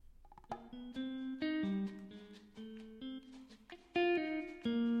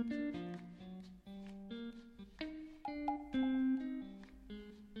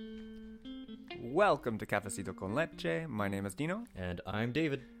Welcome to Cafecito con Leche. My name is Dino, And I'm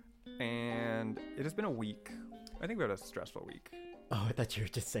David. and it has been a week. I think we had a stressful week. Oh, I thought you were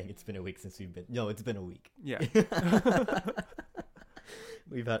just saying it's been a week since we've been... No, it's been a week. Yeah.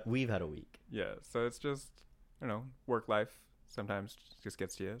 We've had a week. Yeah, so it's just, work life sometimes just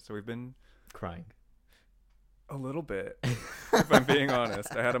gets to you. So we've been Crying. a little bit, if I'm being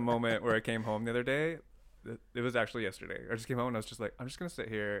honest. I had a moment where I came home the other day. It was actually yesterday. I just came home and I was just like, I'm just going to sit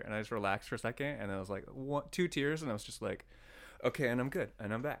here. And I just relaxed for a second. And I was like, 2 tears. And I was just like, okay, and I'm good.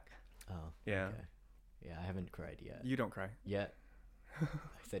 And I'm back. Oh, Yeah. Okay. Yeah, I haven't cried yet. You don't cry. Yet. I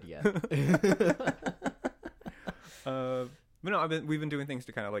said yet. But no, we've been doing things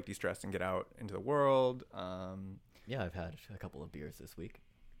to kind of like de-stress and get out into the world. Yeah, I've had a couple of beers this week.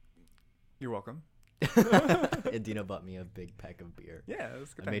 You're welcome. And Dino bought me a big pack of beer. Yeah, it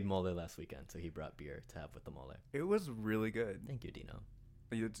was a good I time. made mole last weekend, so he brought beer to have with the mole. It was really good. Thank you, Dino.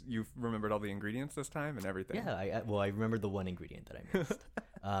 You remembered all the ingredients this time and everything. Yeah, I remembered the one ingredient that I missed.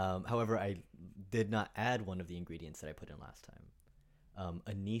 However, I did not add one of the ingredients that I put in last time.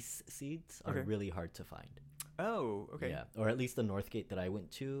 Anise seeds are really hard to find. Oh, okay. Yeah, or at least the Northgate that I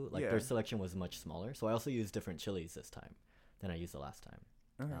went to, their selection was much smaller. So I also used different chilies this time than I used the last time.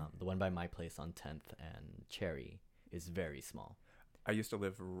 Okay. The one by my place on 10th and Cherry is very small. I used to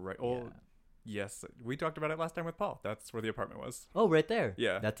live right. Oh, yes. We talked about it last time with Paul. That's where the apartment was. Oh, right there.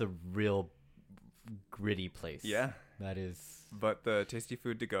 Yeah. That's a real gritty place. Yeah. That is. But the Tasty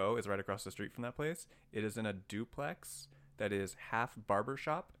Food to Go is right across the street from that place. It is in a duplex that is half barber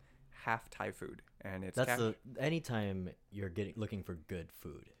shop, half Thai food, and it's anytime you're looking for good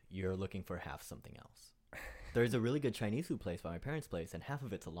food, you're looking for half something else. There's a really good Chinese food place by my parents' place, and half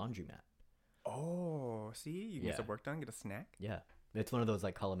of it's a laundromat. Oh, see, you can get some work done, get a snack. Yeah, it's one of those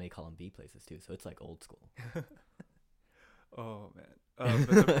like column A, column B places too, so it's like old school. Oh man,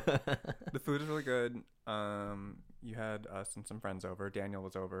 but the food is really good. You had us and some friends over. Daniel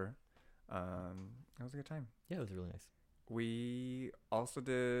was over. It was a good time. Yeah, it was really nice. We also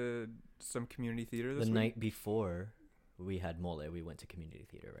did some community theater this week. The night before we had mole, we went to community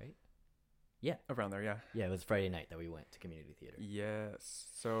theater, right? Yeah. Around there, yeah. Yeah, it was Friday night that we went to community theater. Yes.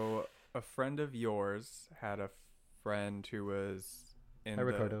 So a friend of yours had a friend who was in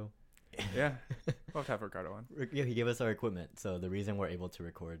Ricardo. Yeah. We'll have to have Ricardo on. Yeah, he gave us our equipment. So the reason we're able to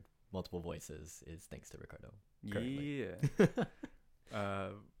record multiple voices is thanks to Ricardo. Currently. Yeah.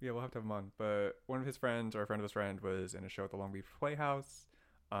 Yeah, we'll have to have him on. But one of his friends, or a friend of his friend, was in a show at the Long Beach Playhouse.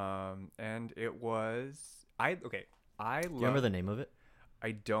 And it was... Do you remember the name of it?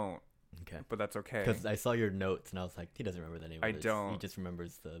 I don't. Okay. But that's okay. Because I saw your notes and I was like, he doesn't remember the name of it. I don't. He just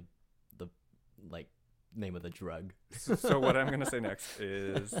remembers the name of the drug. So what I'm going to say next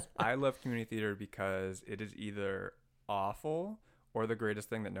is I love community theater because it is either awful or the greatest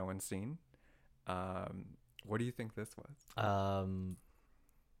thing that no one's seen. What do you think this was?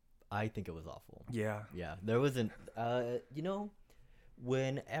 I think it was awful. Yeah. Yeah. There wasn't,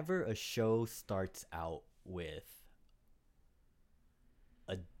 whenever a show starts out with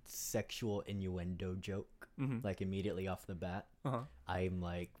a sexual innuendo joke, like immediately off the bat,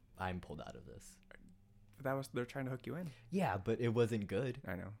 I'm pulled out of this. They're trying to hook you in. Yeah, but it wasn't good.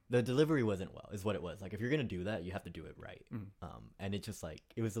 I know. The delivery wasn't well, is what it was. Like, if you're going to do that, you have to do it right. And it just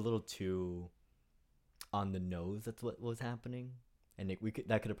it was a little too on the nose. That's what was happening. And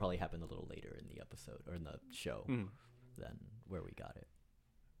that could have probably happened a little later in the episode or in the show than where we got it.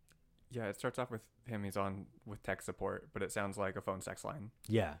 Yeah, it starts off with him. He's on with tech support, but it sounds like a phone sex line.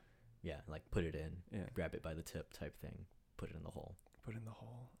 Yeah. Yeah, like put it in, yeah, grab it by the tip type thing, put it in the hole. Put in the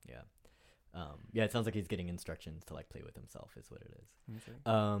hole. Yeah. Yeah, it sounds like he's getting instructions to play with himself is what it is.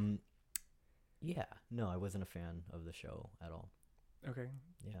 Yeah, no, I wasn't a fan of the show at all. Okay.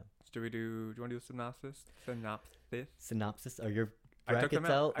 Yeah. Do you want to do a synopsis? Synopsis? Are your brackets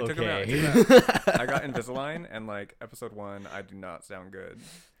out? I took them out. I got Invisalign and episode 1, I do not sound good.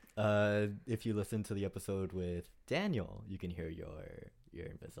 If you listen to the episode with Daniel, you can hear your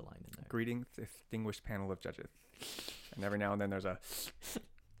Invisalign in there. Greetings, distinguished panel of judges. And every now and then there's a...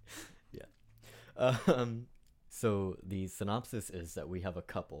 Yeah. So the synopsis is that we have a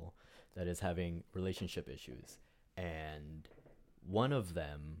couple that is having relationship issues, and one of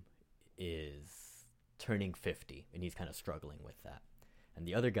them is turning 50, and he's kind of struggling with that. And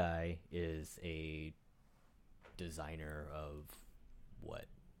the other guy is a designer of what?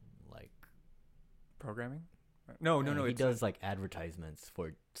 Programming? No. He does advertisements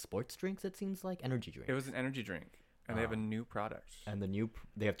for sports drinks, it seems like. Energy drinks. It was an energy drink. And they have a new product. And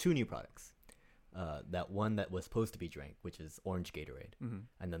they have two new products. That one that was supposed to be drank, which is orange Gatorade,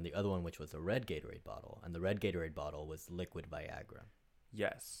 and then the other one, which was a red Gatorade bottle, and the red Gatorade bottle was liquid Viagra.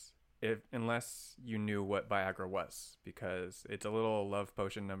 Yes, unless you knew what Viagra was, because it's a little love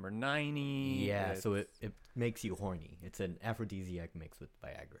potion number 90. Yeah, so it makes you horny. It's an aphrodisiac mixed with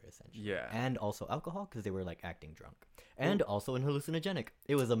Viagra, essentially. Yeah, and also alcohol, because they were like acting drunk, and also an hallucinogenic.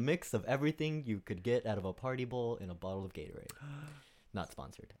 It was a mix of everything you could get out of a party bowl in a bottle of Gatorade. Not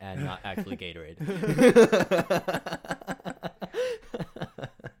sponsored, and not actually Gatorade.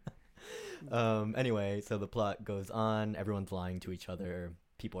 Anyway, so the plot goes on. Everyone's lying to each other.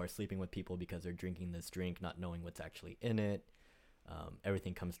 People are sleeping with people because they're drinking this drink, not knowing what's actually in it.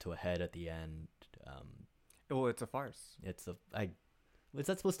 Everything comes to a head at the end. Well, it's a farce. Is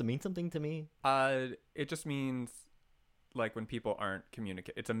that supposed to mean something to me? It just means like when people aren't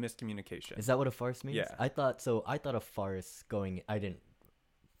communicate, it's a miscommunication. Is that what a farce means? Yeah. I thought a farce I didn't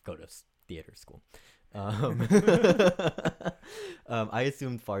go to theater school. I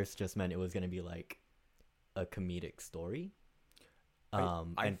assumed farce just meant it was going to be like a comedic story.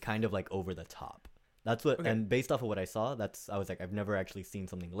 And kind of like over the top. That's what, and based off of what I saw, I was like, I've never actually seen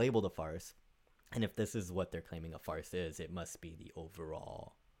something labeled a farce. And if this is what they're claiming a farce is, it must be the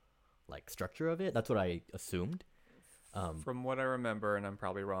overall like structure of it. That's what I assumed. From what I remember, and I'm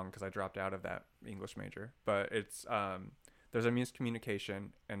probably wrong because I dropped out of that English major, but it's there's a miscommunication,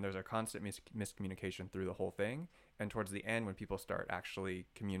 and there's a constant miscommunication through the whole thing. And towards the end, when people start actually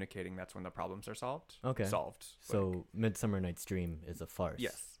communicating, that's when the problems are solved. Okay. Solved. So Midsummer Night's Dream is a farce.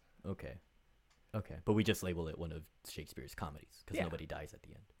 Yes. Okay. But we just label it one of Shakespeare's comedies because nobody dies at the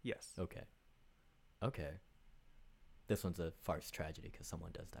end. Yes. Okay. This one's a farce tragedy because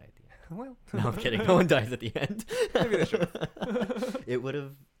someone does die at the end. Well, no, I'm kidding. No one dies at the end. Maybe they should. It would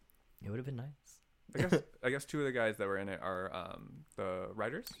have been nice. I guess two of the guys that were in it are the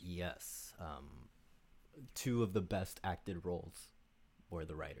writers. Yes. Two of the best acted roles were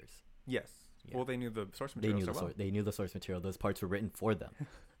the writers. Yes. Yeah. Well, they knew the source They material. knew the source material. Those parts were written for them.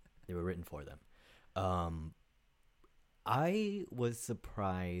 They were written for them. I was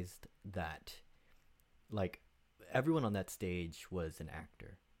surprised that, like, everyone on that stage was an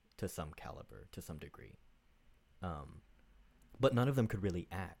actor to some caliber, to some degree. But none of them could really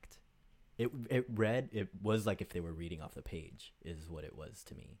act. It was like if they were reading off the page is what it was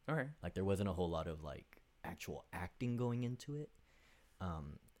to me. Okay. Like there wasn't a whole lot of like actual acting going into it.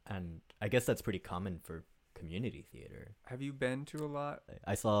 And I guess that's pretty common for community theater. Have you been to a lot?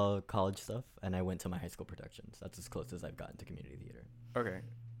 I saw college stuff and I went to my high school productions. That's as close as I've gotten to community theater. Okay.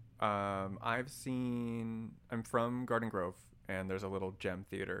 I'm from Garden Grove, and there's a little Gem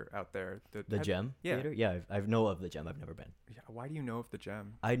Theater out there. The Gem Theater? Yeah, I know of the Gem. I've never been. Yeah. Why do you know of the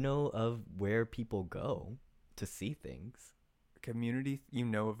Gem? I know of where people go to see things. You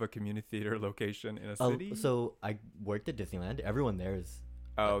know of a community theater location in a city? So I worked at Disneyland. Everyone there is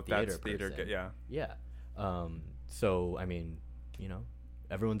that's theater. Yeah. Yeah. So, I mean,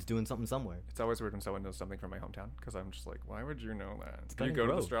 everyone's doing something somewhere. It's always weird when someone knows something from my hometown, because I'm just like, why would you know that? Did you go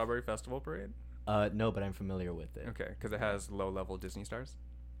to the Strawberry Festival Parade? No, but I'm familiar with it. Okay, because it has low-level Disney stars?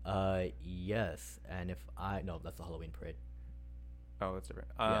 Yes. And no, that's the Halloween parade. Oh, that's different.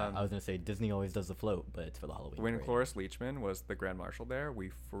 Yeah, I was going to say Disney always does the float, but it's for the Halloween when parade. Cloris Leachman was the Grand Marshal there,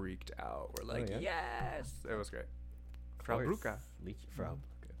 we freaked out. We're like, yes! It was great. Frau Brucka. Frau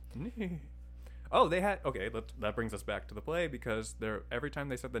Brucka. Oh, they had... Okay, that brings us back to the play, because every time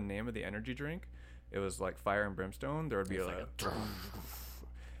they said the name of the energy drink, it was like fire and brimstone. There would be like a...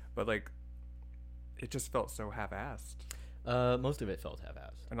 But like, it just felt so half-assed. Most of it felt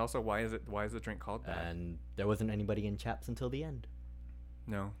half-assed. And also, why is the drink called that? And there wasn't anybody in chaps until the end.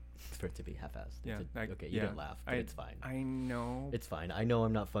 No. For it to be half-assed. Yeah. Okay, you didn't laugh, but it's fine. I know. It's fine. I know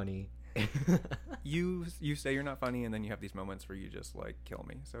I'm not funny. You say you're not funny, and then you have these moments where you just like kill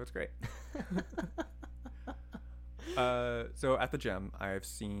me. So it's great. So at the Gem, I've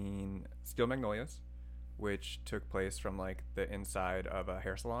seen Steel Magnolias, which took place from like the inside of a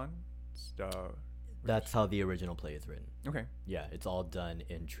hair salon. That's how the original play is written. Okay. Yeah, it's all done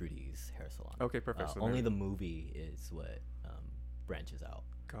in Trudy's hair salon. Okay, perfect. So only the movie is what branches out.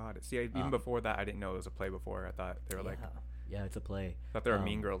 God, see, even before that, I didn't know it was a play before. I thought they were like... Yeah, it's a play. I thought there were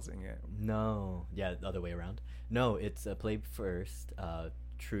Mean Girls in it. No. Yeah, the other way around. No, it's a play first.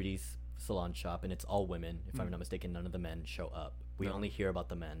 Trudy's salon shop, and it's all women. If I'm not mistaken, none of the men show up. We only hear about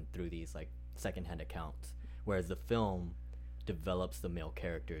the men through these like secondhand accounts, whereas the film develops the male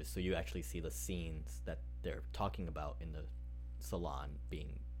characters, so you actually see the scenes that they're talking about in the salon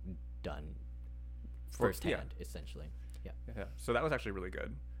being done firsthand, essentially. Yeah. So that was actually really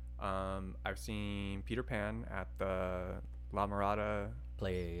good. I've seen Peter Pan at the La Mirada.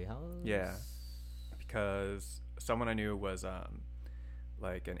 Playhouse. Yeah, because someone I knew was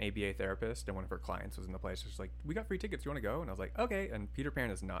like an ABA therapist, and one of her clients was in the place. She's like, "We got free tickets. You want to go?" And I was like, "Okay." And Peter Pan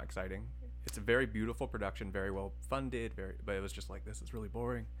is not exciting. It's a very beautiful production, very well funded, but it was just like, this is really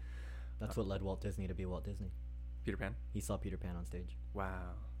boring. That's what led Walt Disney to be Walt Disney. Peter Pan. He saw Peter Pan on stage.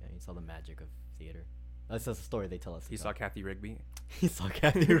 Wow. Yeah, he saw the magic of theater. That's just a story they tell us. He saw Kathy Rigby. He saw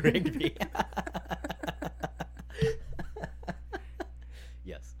Kathy Rigby.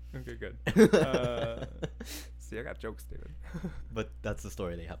 Yes. Okay, good. See, I got jokes, David. But that's the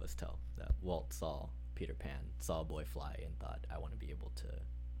story they have us tell. That Walt saw Peter Pan, saw a boy fly, and thought, I want to be able to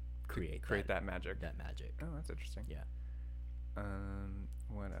create that magic. That magic. Oh, that's interesting. Yeah.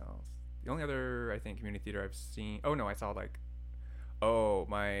 What else? The only other, I think, community theater I've seen. Oh no, I saw like. Oh,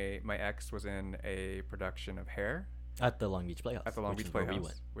 my ex was in a production of Hair At the Long Beach Playhouse. at the Long Beach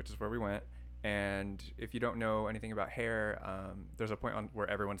Playhouse, which is where we went. And if you don't know anything about Hair, there's a point where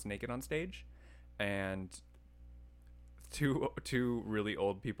everyone's naked on stage, and two really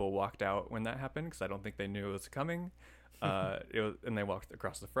old people walked out when that happened because I don't think they knew it was coming. And they walked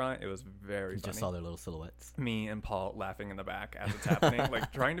across the front. It was very funny. Just saw their little silhouettes. Me and Paul laughing in the back as it's happening,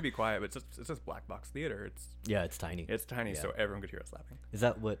 like trying to be quiet, but it's just black box theater. It's tiny. It's tiny, Yeah. so everyone could hear us laughing. Is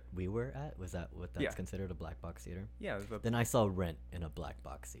that what we were at? Was that what that's Yeah. considered a black box theater? Yeah. Then I saw Rent in a black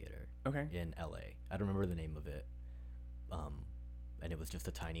box theater Okay. in LA. I don't remember the name of it. And it was just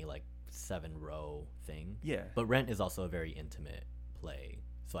a tiny like 7-row thing. Yeah. But Rent is also a very intimate play.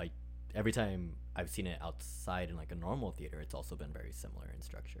 So every time I've seen it outside in like a normal theater, it's also been very similar in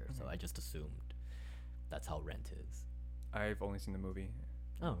structure. So I just assumed that's how Rent is. I've only seen the movie.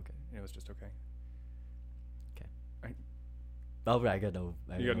 Oh, okay. It was just okay. Oh, right, I got no.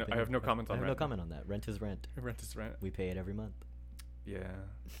 I have no comments on I have Rent. no comment on that. Rent is rent. Rent is rent. We pay it every month. Yeah.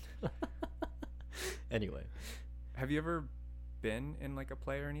 Anyway, Have you ever been in like a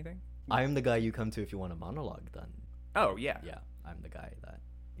play or anything? I am the guy you come to if you want a monologue done. Oh yeah. Yeah, I'm the guy that.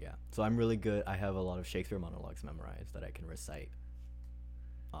 Yeah. So I'm really good. I have a lot of Shakespeare monologues memorized that I can recite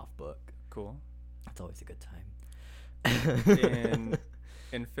off book. Cool. That's always a good time.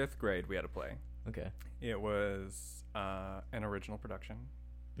 In 5th grade, we had a play. Okay. It was an original production.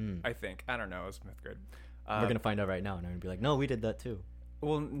 I think. I don't know. It was 5th grade. We're gonna find out right now, and I'm gonna be like, "No, we did that too."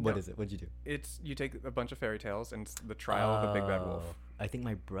 Well, What is it? What'd you do? It's you take a bunch of fairy tales and it's the trial of the Big Bad Wolf. I think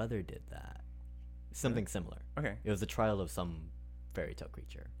my brother did that. Something similar. Okay. It was the trial of some fairy tale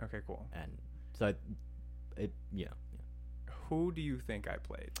creature, Okay. Cool. and so yeah. Who do you think I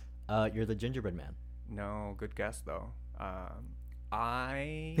played? You're the gingerbread man. No, good guess though.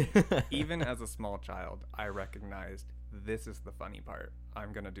 I even as a small child, I recognized this is the funny part.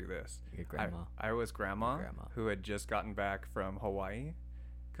 I'm gonna do this. Your grandma. I was grandma, Grandma. who had just gotten back from Hawaii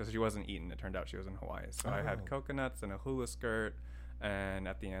because she wasn't eating. It turned out she was in Hawaii. So I had Oh. coconuts and a hula skirt, and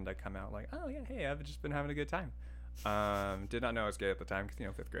at the end I come out like, oh yeah, hey, I've just been having a good time. Did not know I was gay at the time because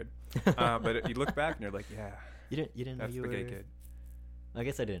 5th grade. But you look back and you're like, yeah, You didn't know that's you the were gay kid. I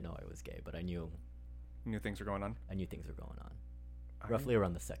guess I didn't know I was gay, but I knew Knew things were going on. things were going on. Roughly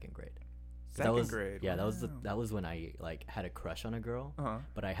around the 2nd grade. 'Cause Second grade. Yeah, wow. that was when I like had a crush on a girl. Uh-huh.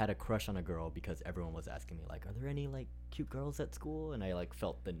 But I had a crush on a girl because everyone was asking me like, "Are there any like cute girls at school?" And I like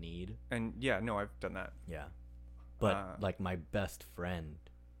felt the need. And yeah, no, I've done that. Yeah. But like my best friend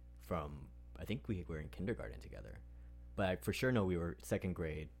from I think we were in kindergarten together. But I for sure know we were 2nd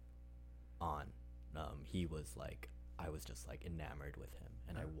grade on. He was like I was just like enamored with him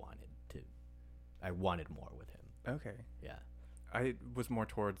and I wanted more with him. Okay. Yeah. I was more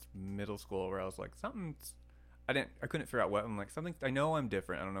towards middle school where I was like, something's. I couldn't figure out what. I'm like, something. I know I'm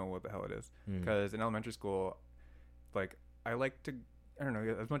different. I don't know what the hell it is. Because in elementary school, like, I like to. I don't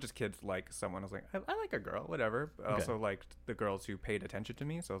know. As much as kids like someone, I was like, I like a girl, whatever. But I also liked the girls who paid attention to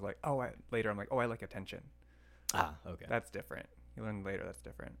me. So I was like, later I'm like, I like attention. Ah, okay. That's different. You learn later that's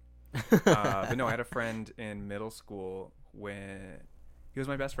different. But no, I had a friend in middle school when he was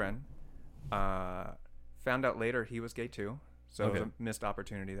my best friend. Found out later he was gay too. So it was a missed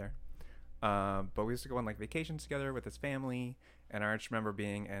opportunity there. But we used to go on like vacations together with his family. And I just remember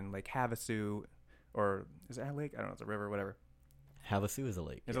being in Lake Havasu, or is that a lake? I don't know. It's a river, whatever. Havasu is a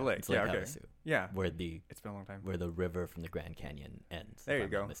lake. It's a lake. It's Lake okay. Havasu, Yeah. it's been a long time. where the river from the Grand Canyon ends. There if you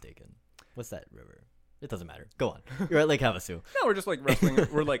I'm go. Not mistaken. What's that river? It doesn't matter. Go on. You're at Lake Havasu. No, we're just like wrestling.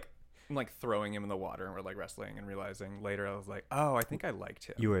 I'm like throwing him in the water and we're like wrestling and realizing later I was like, oh, I think I liked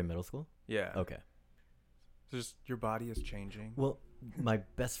him. You were in middle school? Yeah. Okay. So just your body is changing. Well, my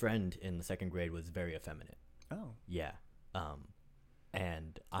best friend in the 2nd grade was very effeminate. Oh. Yeah.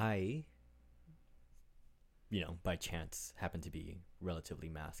 And I by chance happen to be relatively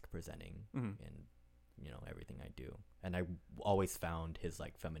mask presenting Mhm. in everything I do. And I always found his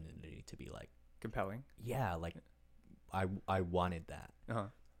like femininity to be like, Compelling. yeah, like I wanted that. Uh-huh.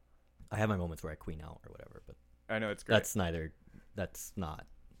 I have my moments where I queen out or whatever, but I know it's great. that's not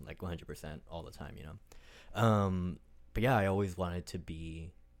like 100% all the time, but yeah, I always wanted to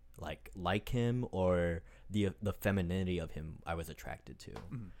be like him, or the femininity of him I was attracted to.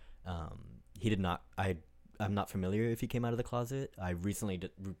 Mhm. He did not. I'm not familiar if he came out of the closet. I recently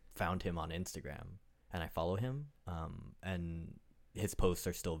found him on Instagram, and I follow him. And his posts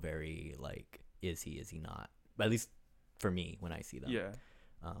are still very like, is he not? At least for me, when I see them. Yeah.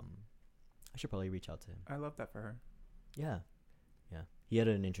 I should probably reach out to him. I love that for her. Yeah. He had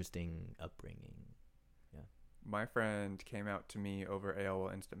an interesting upbringing. My friend came out to me over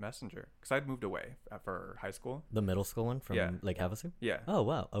AOL Instant Messenger because I'd moved away for high school. The middle school one from Lake Havasu? Yeah. Oh,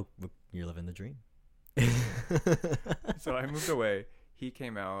 wow. Oh, you're living the dream. So I moved away. He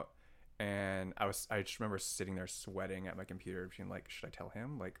came out, and I just remember sitting there sweating at my computer, being like, should I tell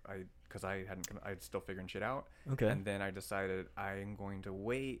him? Because I'd still figuring shit out. Okay. And then I decided I'm going to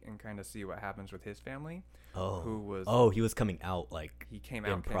wait and kind of see what happens with his family. Oh. He was coming out like he came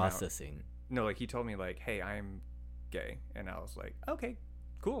in out processing. No, like he told me like, hey, I'm gay, and I was like, okay,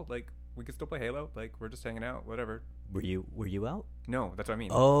 cool, like we could still play Halo, like we're just hanging out, whatever. Were you out? No, that's what I mean.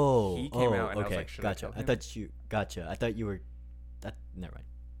 Oh, he came out, and okay, I was like, should gotcha. I tell him? I thought you were. Never mind.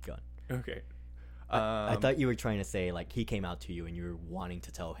 Go on. Okay. I thought you were trying to say like he came out to you and you were wanting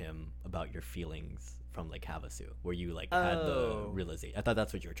to tell him about your feelings from like Havasu, where you like had the realization. I thought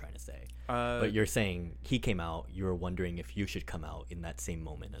that's what you were trying to say. But you're saying he came out. You were wondering if you should come out in that same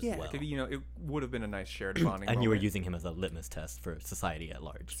moment as well. Yeah, it would have been a nice shared bonding. And moment. you were using him as a litmus test for society at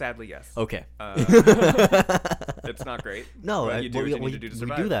large. Sadly, yes. Okay. It's not great. No, but you do what you need to do to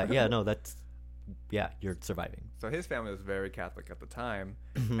survive. We do that. Yeah, no, you're surviving. So his family was very Catholic at the time,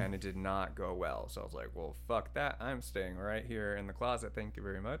 and it did not go well. So I was like, well, fuck that. I'm staying right here in the closet. Thank you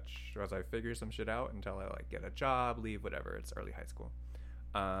very much. As I figure some shit out until I like get a job, leave, whatever. It's early high school.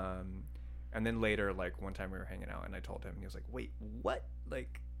 And then later, like one time we were hanging out, and I told him, and he was like, wait, what?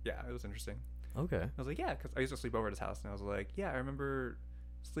 Like, yeah, it was interesting. Okay. I was like, yeah, because I used to sleep over at his house, and I was like, yeah, I remember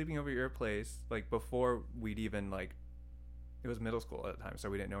sleeping over at your place, like before we'd even like, it was middle school at the time, so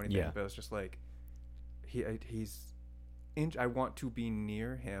we didn't know anything. Yeah. But it was just like, I want to be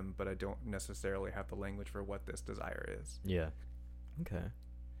near him, but I don't necessarily have the language for what this desire is. Yeah. Okay.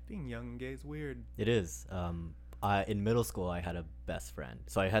 Being young and gay is weird. It is. In middle school, I had a best friend.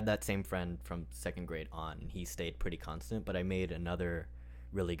 So I had that same friend from second grade on, and he stayed pretty constant. But I made another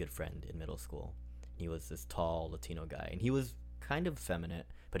really good friend in middle school. He was this tall Latino guy, and he was kind of effeminate,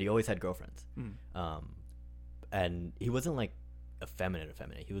 but he always had girlfriends. And he wasn't like effeminate.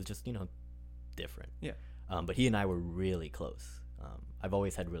 He was just, different. Yeah. But he and I were really close. I've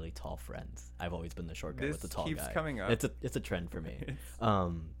always had really tall friends. I've always been the short guy with the tall guy. This keeps coming up. It's a trend for me.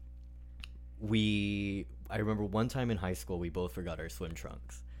 I remember one time in high school we both forgot our swim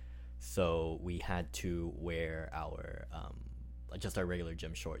trunks, so we had to wear our just our regular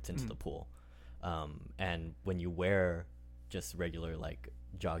gym shorts into the pool. And when you wear just regular like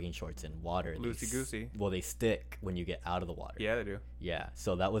jogging shorts in water, Loosey goosey. Well, they stick when you get out of the water. Yeah, they do. Yeah,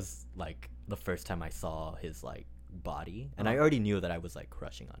 so that was like the first time I saw his like body, and I already knew that I was like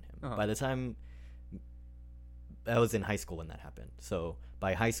crushing on him. By the time I was in high school when that happened, so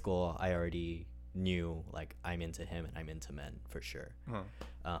by high school I already knew like I'm into him and I'm into men for sure.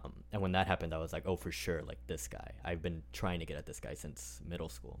 And when that happened, I was like, oh, for sure, like this guy. I've been trying to get at this guy since middle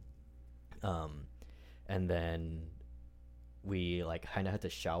school. And then we like kind of had to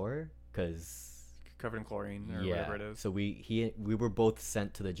shower because covered in chlorine or whatever it is. So we were both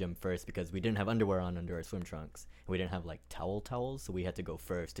sent to the gym first because we didn't have underwear on under our swim trunks. We didn't have like towels, so we had to go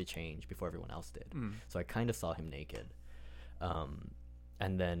first to change before everyone else did. So I kind of saw him naked.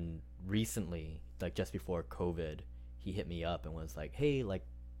 And then recently, like just before COVID, he hit me up and was like, hey, like,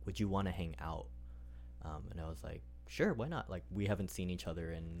 would you want to hang out? And I was like, sure, why not? Like, we haven't seen each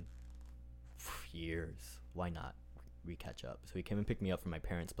other in years. Why not? We catch up. So he came and picked me up from my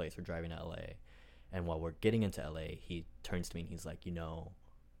parents' place. We're driving to LA. And while we're getting into LA, he turns to me and he's like,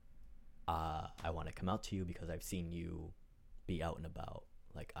 I want to come out to you because I've seen you be out and about.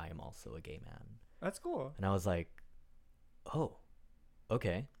 Like, I am also a gay man. That's cool. And I was like, oh,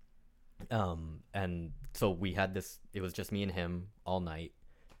 okay. And so we had this, it was just me and him all night.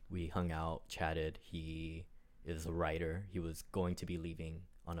 We hung out, chatted. He is a writer. He was going to be leaving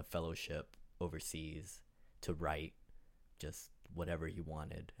on a fellowship overseas to write just whatever he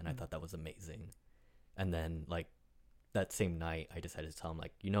wanted. And I thought that was amazing. And then like that same night, I decided to tell him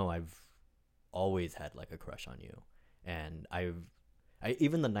like, always had like a crush on you, and I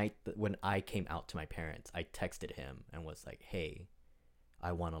even the night when I came out to my parents, I texted him and was like, "Hey,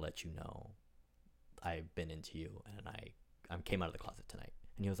 I want to let you know I've been into you, and I came out of the closet tonight."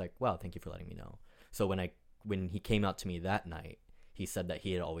 And he was like, "Wow, thank you for letting me know." So when he came out to me that night, he said that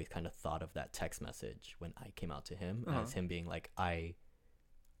he had always kind of thought of that text message when I came out to him as him being like, "I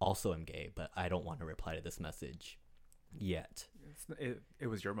also am gay, but I don't want to reply to this message yet." It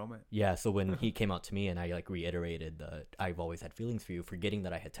was your moment. Yeah, so when he came out to me and I like reiterated that I've always had feelings for you, forgetting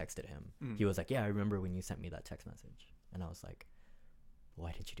that I had texted him, he was like, "Yeah, I remember when you sent me that text message." And I was like,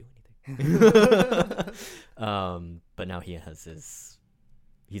 "Why didn't you do anything?" But now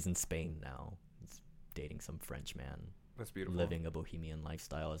he's in Spain now. He's dating some French man. That's beautiful. Living a bohemian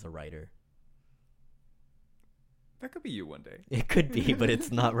lifestyle as a writer. That could be you one day. It could be, but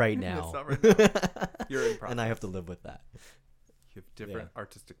it's not right now. It's not right now. You're in process. And I have to live with that. You have different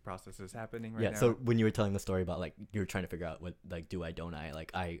artistic processes happening right now. Yeah, so when you were telling the story about like you were trying to figure out what like do I don't I,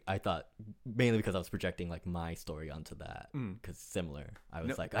 like I thought mainly because I was projecting like my story onto that because similar. I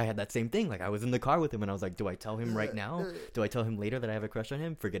was like I had that same thing, like I was in the car with him and I was like, do I tell him right now? Do I tell him later that I have a crush on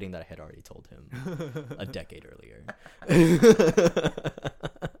him? Forgetting that I had already told him a decade earlier.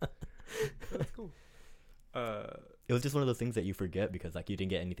 That's cool. It was just one of those things that you forget because like you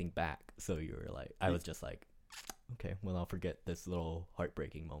didn't get anything back, so you were like, I was just like, okay, well I'll forget this little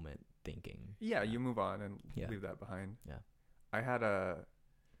heartbreaking moment thinking. Yeah, you move on and leave that behind. Yeah. I had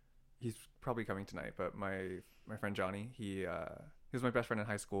he's probably coming tonight, but my friend Johnny, he was my best friend in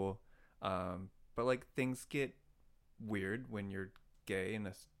high school. But like things get weird when you're gay in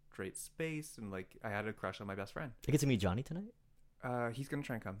a straight space, and like I had a crush on my best friend. I get to meet Johnny tonight? He's gonna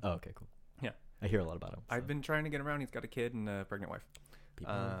try and come. Oh, okay, cool. Yeah. I hear a lot about him. So. I've been trying to get him around. He's got a kid and a pregnant wife.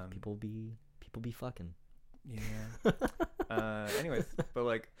 People be fucking. Yeah. Anyways, but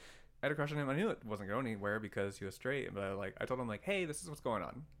like I had a crush on him. I knew it wasn't going anywhere because he was straight, but I told him like, "Hey, this is what's going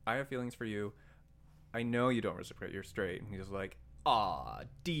on. I have feelings for you. I know you don't reciprocate. You're straight." And he was like, "Aw,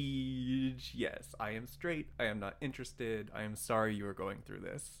 Deej, yes, I am straight. I am not interested. I am sorry you were going through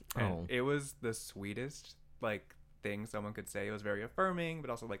this." And it was the sweetest like thing someone could say. It was very affirming, but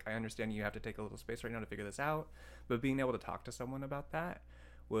also like, I understand you have to take a little space right now to figure this out. But being able to talk to someone about that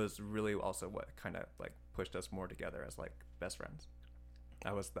was really also what kind of like pushed us more together as like best friends.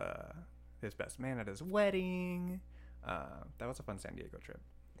 I was his best man at his wedding. That was a fun San Diego trip.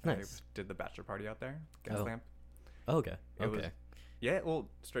 Nice. I did the bachelor party out there. Gas lamp. Oh, okay. Okay. Well,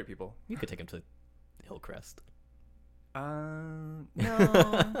 straight people. You could take him to Hillcrest. No.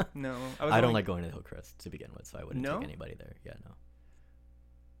 I don't like going to Hillcrest to begin with, so I wouldn't take anybody there. Yeah, no.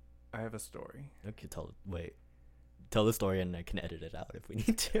 I have a story. Okay, tell the story and I can edit it out if we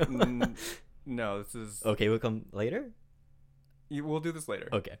need to. No, this is... Okay, we'll come later? We'll do this later.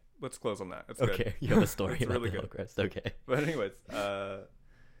 Okay. Let's close on that. It's okay, good. You have a story about really the good. Hillcrest. Okay. But anyways,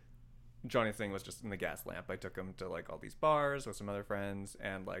 Johnny's thing was just in the gas lamp. I took him to like all these bars with some other friends,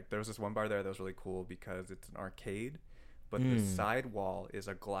 and like there was this one bar there that was really cool because it's an arcade, but the side wall is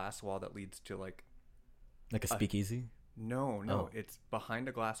a glass wall that leads to like a speakeasy? No. It's behind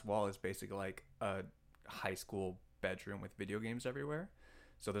a glass wall is basically like a high school bedroom with video games everywhere.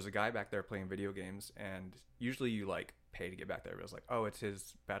 So there's a guy back there playing video games, and usually you like pay to get back there. But it's like, oh, it's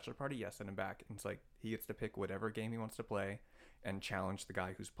his bachelor party. Yes, send him back. And it's like he gets to pick whatever game he wants to play and challenge the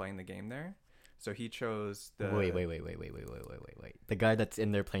guy who's playing the game there. So he chose the... Wait. The guy that's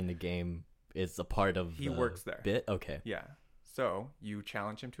in there playing the game is a part of He works there. Bit? Okay. Yeah. So you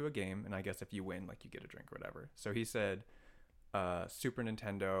challenge him to a game, and I guess if you win, like you get a drink or whatever. So he said Super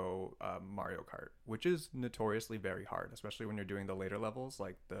Nintendo Mario Kart, which is notoriously very hard, especially when you're doing the later levels.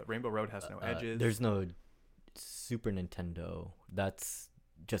 Like the Rainbow Road has no edges. There's no Super Nintendo. That's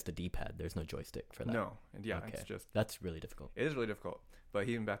just a D-pad. There's no joystick for that. No. And yeah, okay. It's just... That's really difficult. It is really difficult. But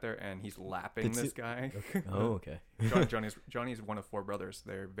he's back there, and he's lapping this guy. Okay. Oh, okay. Johnny's one of four brothers.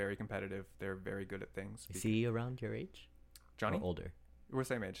 They're very competitive. They're very good at things. Is he around your age? Johnny? Or older? We're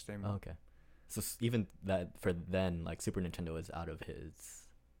same age. Same. Oh, okay. So even that, for then, like, Super Nintendo is out of his...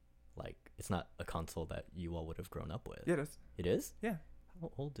 Like, it's not a console that you all would have grown up with. Yeah, it is. It is? Yeah.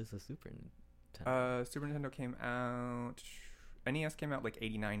 How old is a Super Nintendo? Super Nintendo came out... NES came out, like,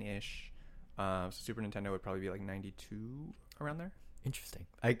 89-ish. So Super Nintendo would probably be, like, 92, around there. Interesting.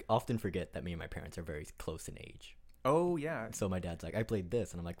 I often forget that me and my parents are very close in age. Oh, yeah. So my dad's like, I played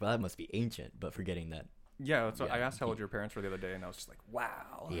this. And I'm like, well, that must be ancient. But forgetting that. Yeah, so I asked how old your parents were the other day, and I was just like,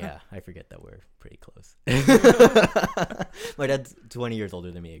 wow. Yeah, I forget that we're pretty close. My dad's 20 years older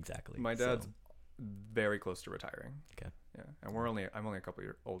than me, exactly. My dad's very close to retiring. Okay. Yeah, and I'm only a couple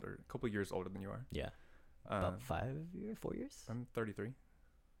years older than you are. Yeah. About 4 years? I'm 33.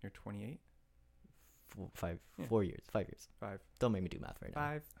 You're 28. 5 Yeah. 4 years, 5 years. 5. Don't make me do math right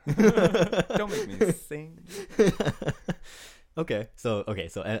now. 5. Don't make me sing. Okay, so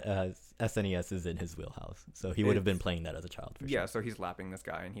SNES is in his wheelhouse, so he would have been playing that as a child for Yeah, sure. so he's lapping this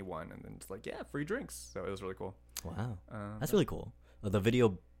guy and he won, and then it's like, yeah, free drinks. So it was really cool. Wow, that's really cool. The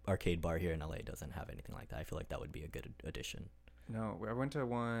video arcade bar here in LA doesn't have anything like that. I feel like that would be a good addition. No, I went to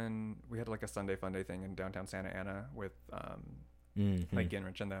one. We had like a Sunday Fun Day thing in downtown Santa Ana with like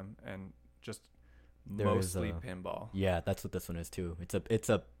Ginrich and them, and just mostly pinball. Yeah, that's what this one is too. It's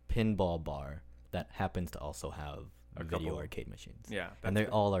a pinball bar that happens to also have video arcade machines. Yeah, and they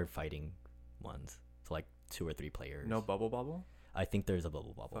all are fighting ones. So like 2 or 3 players. No Bubble Bobble? I think there's a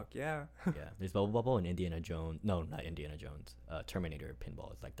Bubble Bobble. Fuck yeah. Yeah, there's Bubble Bobble and Indiana Jones. No, not Indiana Jones. Terminator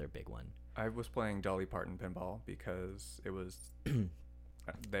pinball is like their big one. I was playing Dolly Parton pinball because it was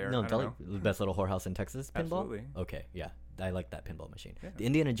there. No, I don't Dolly, know. the best little whorehouse in Texas pinball. Absolutely. Okay, yeah, I like that pinball machine. Yeah. The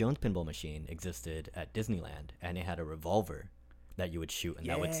Indiana Jones pinball machine existed at Disneyland, and it had a revolver that you would shoot, and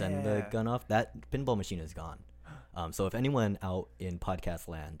that would send the gun off. That pinball machine is gone. So if anyone out in podcast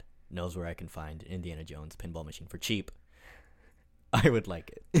land knows where I can find Indiana Jones pinball machine for cheap, I would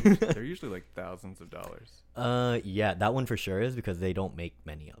like it. They're usually like thousands of dollars. Yeah, that one for sure is because they don't make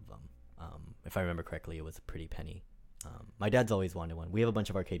many of them. If I remember correctly, it was a pretty penny. My dad's always wanted one. We have a bunch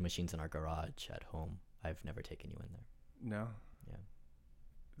of arcade machines in our garage at home. I've never taken you in there. No. Yeah.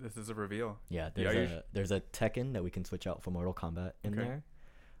 This is a reveal. Yeah, there's a Tekken that we can switch out for Mortal Kombat in there.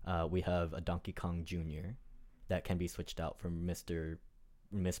 We have a Donkey Kong Jr. that can be switched out for Miss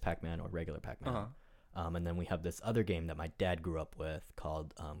Pac-Man or regular Pac-Man. Uh-huh. And then we have this other game that my dad grew up with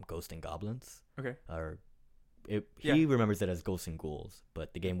called Ghost and Goblins. Okay. He remembers it as Ghosts and Ghouls,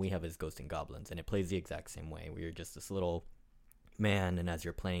 but the game we have is Ghosts and Goblins, and it plays the exact same way. Where you're just this little man, and as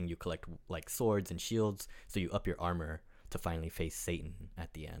you're playing, you collect like swords and shields, so you up your armor to finally face Satan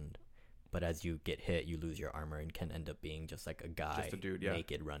at the end. But as you get hit, you lose your armor and can end up being just like a guy, just a dude, yeah,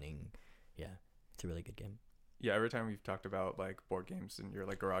 naked running. Yeah, it's a really good game. Yeah, every time we've talked about like board games in your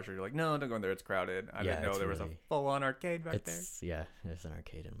like garage, you're like, no, don't go in there, it's crowded. I didn't know there was a full-on arcade back there. Yeah, there's an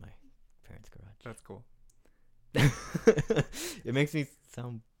arcade in my parents' garage. That's cool. It makes me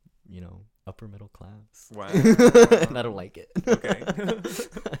sound, upper middle class. Wow. And I don't like it. Okay.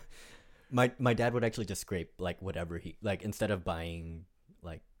 My dad would actually just scrape like whatever he like instead of buying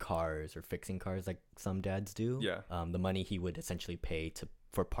like cars or fixing cars like some dads do. Yeah. The money he would essentially pay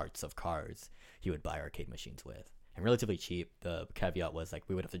for parts of cars, he would buy arcade machines with, and relatively cheap. The caveat was like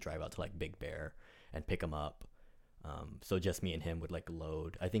we would have to drive out to like Big Bear and pick them up. So just me and him would like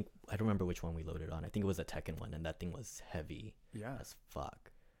load. I don't remember which one we loaded on. I think it was a Tekken one, and that thing was heavy. Yeah. As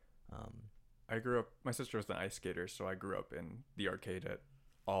fuck. I grew up. My sister was an ice skater, so I grew up in the arcade at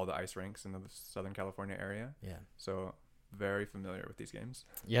all the ice rinks in the Southern California area. Yeah. So very familiar with these games.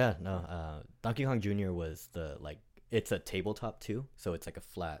 Yeah. No. Donkey Kong Jr. was it's a tabletop too, so it's like a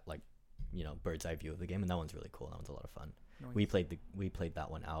flat bird's eye view of the game, and that one's really cool. That one's a lot of fun. Nice. We played that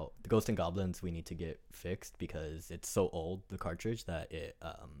one out. The Ghost and Goblins we need to get fixed because it's so old, the cartridge, that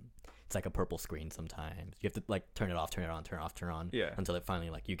it's like a purple screen sometimes. You have to like turn it off, turn it on, turn it off, turn it on. Yeah. Until it finally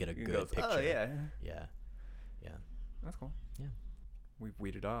like you get a good picture. Oh yeah. Yeah. Yeah. That's cool. Yeah. We've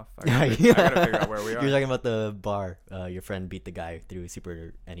weeded off. I gotta figure out where we are. You're talking about the bar. Your friend beat the guy through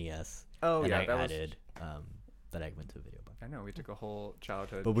Super NES. Oh and yeah. I added that I went to a video bar. I know, we took a whole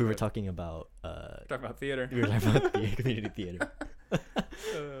childhood. But we were talking about theater. We were talking about the community theater.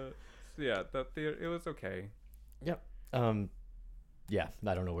 Yeah, the theater, it was okay. Yep. Yeah,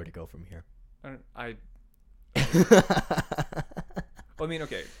 I don't know where to go from here. Well, I mean,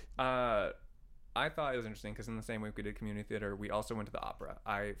 okay. I thought it was interesting because in the same week we did community theater, we also went to the opera.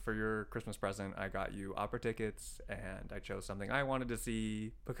 For your Christmas present, I got you opera tickets, and I chose something I wanted to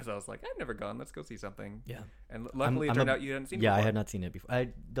see because I was like, I've never gone. Let's go see something. Yeah. And luckily, it turned out you hadn't seen it before. Yeah, I had not seen it before.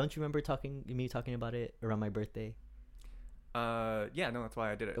 Don't you remember me talking about it around my birthday? Yeah, no, that's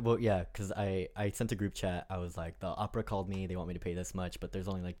why I did it. Well, yeah, because I sent a group chat. I was like, the opera called me. They want me to pay this much, but there's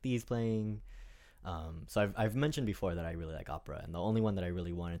only like these playing. So I've mentioned before that I really like opera, and the only one that I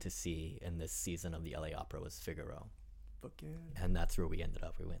really wanted to see in this season of the LA Opera was Figaro. Look good. And that's where we ended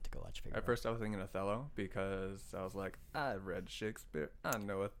up. We went to go watch Figaro. At first I was thinking Othello because I was like, I've read Shakespeare. I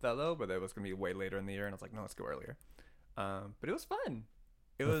know Othello, but that was going to be way later in the year, and I was like, no, let's go earlier. But it was fun.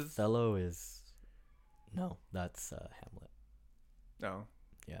 Othello is... No, that's Hamlet. No.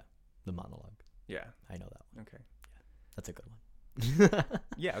 Yeah, the monologue. Yeah. I know that one. Okay. Yeah, that's a good one.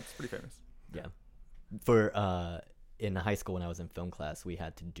 Yeah, it's pretty famous. Yeah. For in high school when I was in film class, we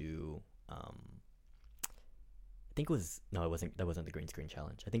had to do I think it was no, it wasn't. That wasn't the green screen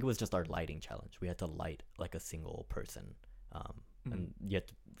challenge. I think it was just our lighting challenge. We had to light like a single person And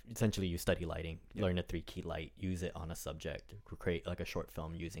yet essentially you study lighting, Yeah. learn a 3 key light, use it on a subject, create like a short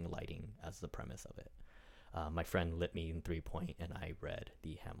film using lighting as the premise of it. My friend lit me in 3 Point, and I read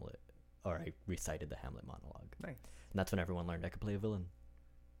the Hamlet, or I recited the Hamlet monologue. Nice. And that's when everyone learned I could play a villain.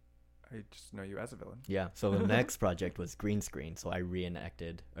 I just know you as a villain. Yeah. So the next project was green screen. So I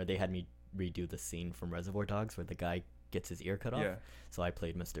reenacted, or they had me redo the scene from Reservoir Dogs where the guy gets his ear cut off. Yeah. So I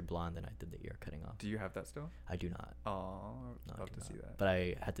played Mr. Blonde, and I did the ear cutting off. Do you have that still? I do not. Oh, No, I'd I love do to not. see that. But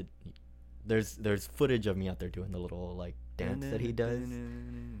I had to. There's footage of me out there doing the little like dance that he does.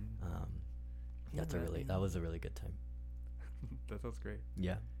 That was a really good time. That sounds great.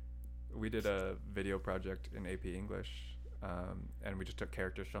 Yeah. We did a video project in AP English, and we just took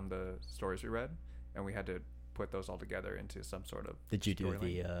characters from the stories we read, and we had to put those all together into some sort of. Did you do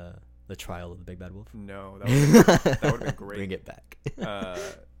storyline. the trial of the Big Bad Wolf? No, that would have been great. Bring it back.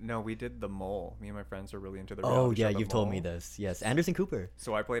 No, we did the Mole. Me and my friends are really into the. Oh reality yeah, show, The you've told me Mole. this. Yes, Anderson Cooper.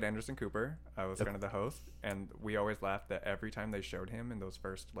 So I played Anderson Cooper. I was Yep. kind of the host, and we always laughed that every time they showed him in those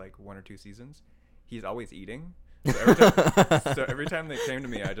first like 1 or 2 seasons, he's always eating. So every time they came to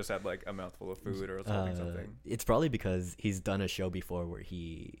me, I just had like a mouthful of food or I was holding something. It's probably because he's done a show before where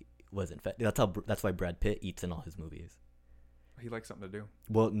he wasn't fed. That's why Brad Pitt eats in all his movies. He likes something to do.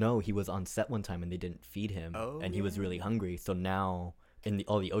 Well, no, he was on set one time and they didn't feed him, and he was Oh. really hungry. So now in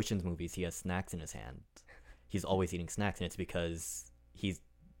all the Ocean's movies, he has snacks in his hand. He's always eating snacks, and it's because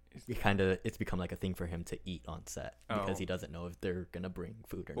it's become like a thing for him to eat on set because Oh. he doesn't know if they're gonna bring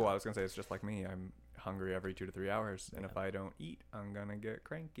food or Well, I not. was gonna say it's just like me. I'm hungry every 2 to 3 hours, and if I don't eat, I'm gonna get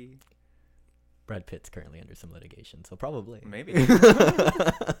cranky. Brad Pitt's currently under some litigation, so probably. Maybe.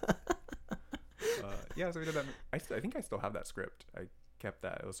 Yeah, so we did that. I think I still have that script. I kept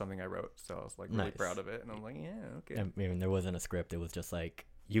that. It was something I wrote, so I was like really Nice. proud of it. And I'm like, yeah, okay. I mean, there wasn't a script. It was just like,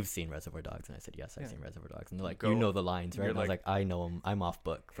 you've seen Reservoir Dogs, and I said, yes, I've Yeah. seen Reservoir Dogs, and they're like, Go. you know the lines, right? You're And I was like- like, I know them. I'm off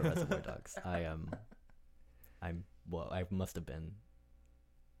book for Reservoir Dogs. I must have been.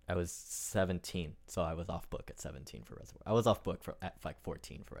 I was 17, so I was off book at 17 for Reservoir. I was off book at like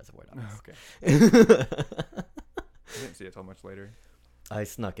 14 for Reservoir Dogs. Okay. I didn't see it till much later. I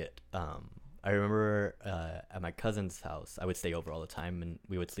snuck it. I remember at my cousin's house, I would stay over all the time, and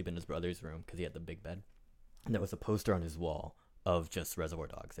we would sleep in his brother's room because he had the big bed. And there was a poster on his wall of just Reservoir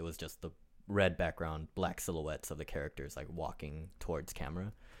Dogs. It was just the red background, black silhouettes of the characters like walking towards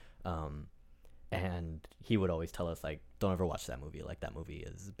camera. And he would always tell us like, don't ever watch that movie. Like, that movie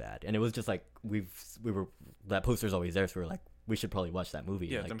is bad. And it was just like that poster's always there, so we were like, we should probably watch that movie.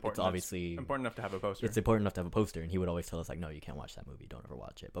 Yeah, like, it's important. It's obviously Important enough to have a poster. it's important enough to have a poster, and he would always tell us like, no, you can't watch that movie, don't ever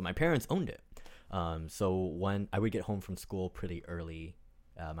watch it. But my parents owned it. So when I would get home from school pretty early,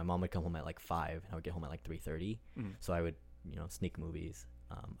 my mom would come home at like 5, and I would get home at like 3:30. Mhm. So I would sneak movies.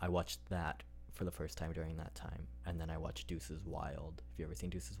 I watched that for the first time during that time, and then I watched Deuces Wild. Have you ever seen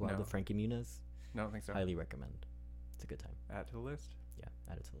Deuces Wild No. with Frankie Muniz? No, I don't think so. Highly recommend. It's a good time. Add to the list. Yeah,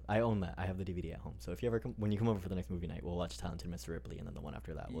 add it to I own that. I have the DVD at home. So if you ever when you come over for the next movie night, we'll watch Talented Mr. Ripley, and then the one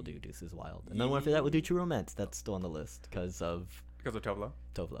after that we'll do Deuces Wild, and then one after that we'll do True Romance. That's still on the list because of Because of Toblo.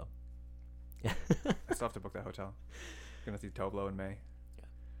 Tovlo. I still have to book that hotel. Gonna see Toblo in May.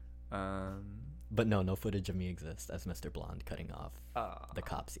 But no footage of me exists as Mr. Blonde cutting off the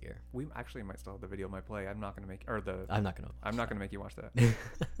cop's ear. We actually might still have the video of my play. I'm not gonna make I'm not gonna. I'm not gonna make you watch that.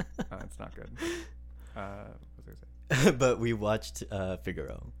 It's not good. What was I gonna say? But we watched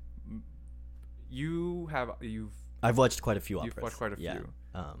Figaro. You've I've watched quite a few operas. You've watched quite a Yeah. few.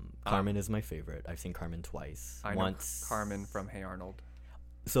 Carmen is my favorite. I've seen Carmen twice. I Once know Carmen from Hey Arnold.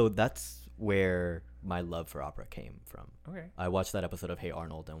 So that's where my love for opera came from. Okay. I watched that episode of Hey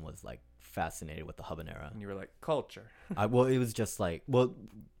Arnold and was like fascinated with the habanera. And you were like, culture. Well, it was just like,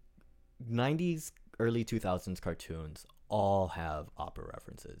 90s, early 2000s cartoons all have opera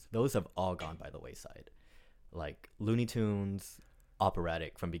references. Those have all gone by the wayside. Like Looney Tunes,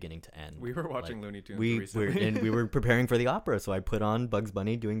 operatic from beginning to end. We were watching Like, Looney Tunes we recently. we were preparing for the opera, so I put on Bugs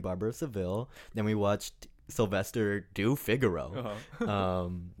Bunny doing Barbara of Seville. Then we watched Sylvester do Figaro. Uh-huh.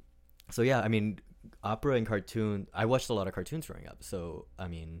 So yeah, I mean, opera and cartoon. I watched a lot of cartoons growing up, so I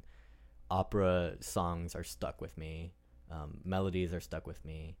mean, opera songs are stuck with me. Melodies are stuck with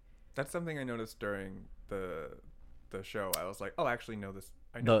me. That's something I noticed during the show. I was like, oh, I actually know this.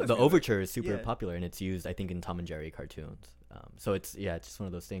 I know The this music. overture is super Yeah. popular, and it's used, I think, in Tom and Jerry cartoons. So it's just one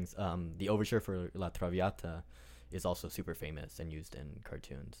of those things. The overture for La Traviata is also super famous and used in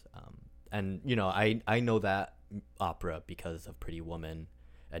cartoons. And I know that opera because of Pretty Woman,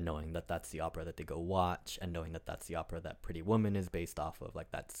 and knowing that that's the opera that they go watch, and knowing that that's the opera that Pretty Woman is based off of,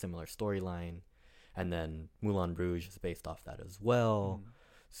 like that similar storyline. And then Moulin Rouge is based off that as well. Mm.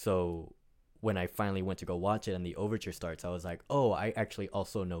 So when I finally went to go watch it and the overture starts, I was like, oh, I actually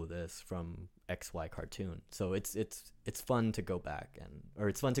also know this from XY cartoon. So it's fun to go back or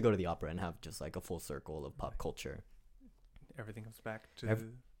it's fun to go to the opera and have just like a full circle of pop culture. Everything comes back to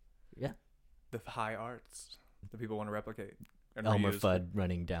yeah, the high arts that people want to replicate. Elmer Fudd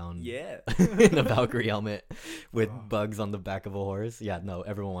running down in in a Valkyrie helmet with bugs on the back of a horse. Yeah, no,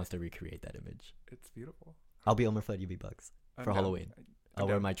 everyone wants to recreate that image. It's beautiful. I'll be Elmer Fudd, you be Bugs for Halloween. I'll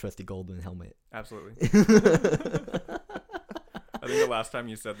wear my trusty golden helmet. Absolutely. I think the last time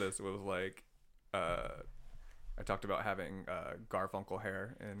you said this was like, I talked about having Garfunkel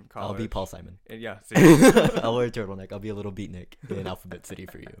hair in college. I'll be Paul Simon. Yeah. I'll wear a turtleneck. I'll be a little beatnik in Alphabet City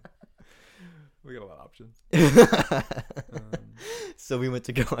for you. We got a lot of options. So we went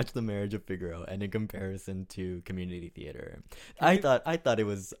to go watch The Marriage of Figaro, and in comparison to community theater, I thought it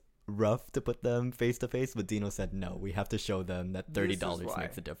was rough to put them face to face, but Dino said no, we have to show them that $30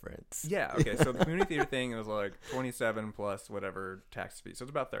 makes a difference. Yeah, okay, so the community theater thing was like 27 plus whatever tax fee, so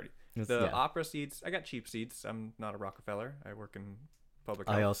it's about 30. Opera seats, I got cheap seats. I'm not a Rockefeller. I work in public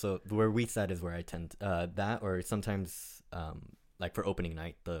health. I also, where we sat is where I tend that, or sometimes like for opening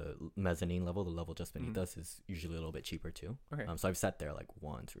night, the mezzanine level, the level just beneath us, is usually a little bit cheaper too. Okay. So I've sat there like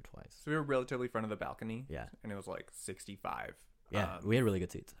once or twice. So we were relatively front of the balcony. Yeah. And it was like 65. Yeah, we had really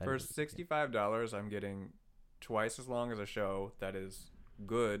good seats. For $65, I'm getting twice as long as a show that is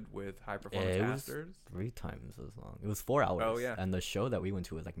good with high performance actors. Was 3 times as long. It was 4 hours. Oh yeah. And the show that we went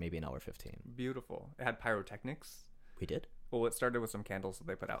to was like maybe an hour 15. Beautiful. It had pyrotechnics. We did? Well, it started with some candles that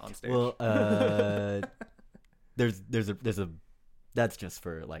they put out on stage. Well, there's a that's just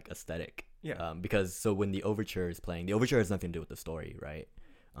for like aesthetic. Yeah. Because so when the overture is playing, the overture has nothing to do with the story, right?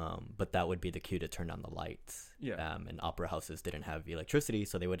 But that would be the cue to turn on the lights. Yeah. And opera houses didn't have electricity,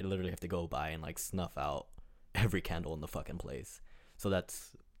 so they would literally have to go by and like snuff out every candle in the fucking place. So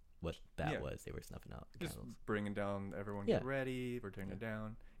that's what that was. They were snuffing out the just candles. Bringing down everyone. Get ready. We're turning it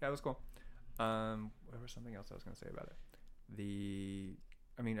down. Yeah, it was cool. There was something else I was gonna say about it.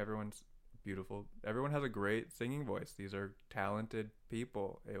 Everyone's beautiful. Everyone has a great singing voice. These are talented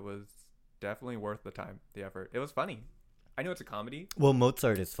people. It was definitely worth the time, the effort. It was funny. I know it's a comedy. Well,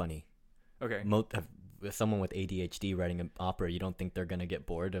 Mozart is funny. Okay. Someone with ADHD writing an opera, you don't think they're gonna get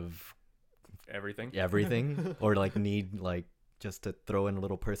bored of everything, or like need like just to throw in a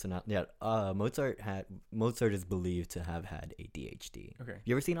little person out. Yeah. Mozart is believed to have had ADHD. Okay.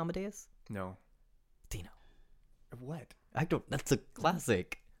 You ever seen Amadeus? No. Dino. What? That's a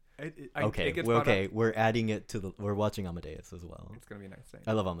classic. We're adding it to we're watching Amadeus as well. It's gonna be a nice thing.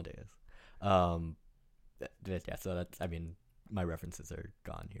 I love Amadeus. Yeah, so that's, my references are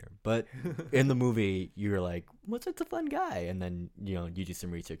gone here. But in the movie, you're like, Mozart's a fun guy. And then, you do some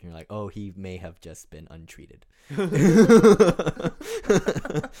research and you're like, oh, he may have just been untreated.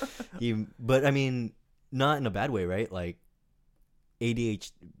 But not in a bad way, right? Like,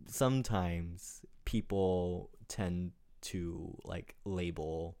 ADHD, sometimes people tend to, like,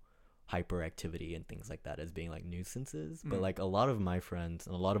 label hyperactivity and things like that as being, like, nuisances. But, like, a lot of my friends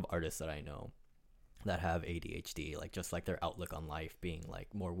and a lot of artists that I know that have ADHD, like just like their outlook on life being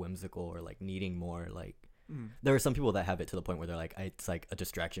like more whimsical or like needing more like there are some people that have it to the point where they're like, it's like a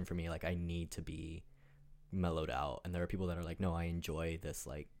distraction for me, like I need to be mellowed out. And there are people that are like, no, I enjoy this,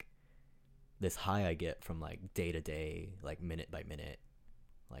 like this high I get from like day to day, like minute by minute,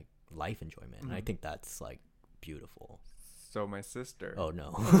 like life enjoyment. And I think that's like beautiful. So my sister. Oh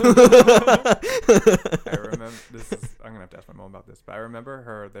no. I remember I'm gonna have to ask my mom about this, but I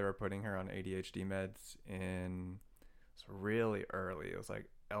remember they were putting her on ADHD meds it's really early. It was like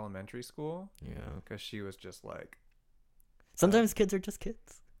elementary school. Yeah. Because she was just like. Sometimes kids are just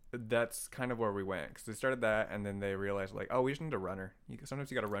kids. That's kind of where we went, because they started that, and then they realized like, oh, we just need a runner.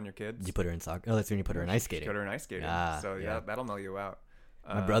 Sometimes you got to run your kids. You put her in soccer. Oh, that's when you put her in ice skating. Put her in ice skating. So yeah, that'll mellow you out.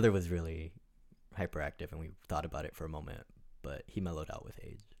 My brother was really hyperactive, and we thought about it for a moment. But he mellowed out with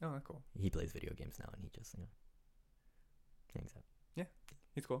age. Oh, that's cool. He plays video games now, and he just hangs out. Yeah,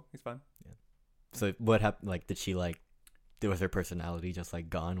 he's cool. He's fun. Yeah. So what happened? Like, was her personality just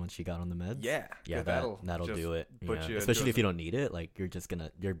like gone when she got on the meds? Yeah. Yeah, that'll do it. Yeah. Especially if you don't need it. Like, you're just gonna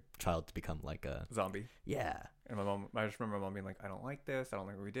your child to become like a zombie. Yeah. And I just remember my mom being like, I don't like this. I don't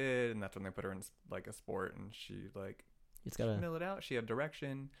like what we did. And that's when they put her in like a sport, and she like. It's gotta mill it out. She had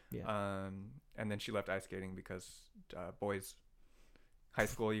direction. Yeah. And then she left ice skating because boys, high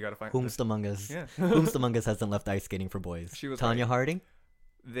school, you gotta find. Whomst among us? Yeah. Whomst among us hasn't left ice skating for boys? She was Tanya Harding.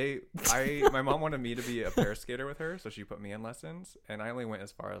 My mom wanted me to be a pair skater with her, so she put me in lessons, and I only went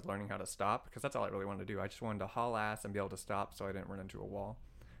as far as learning how to stop, because that's all I really wanted to do. I just wanted to haul ass and be able to stop, so I didn't run into a wall.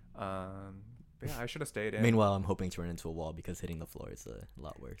 But yeah, I should have stayed in. Meanwhile, I'm hoping to run into a wall because hitting the floor is a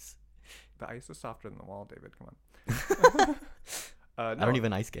lot worse. The ice is softer than the wall, David. Come on. I don't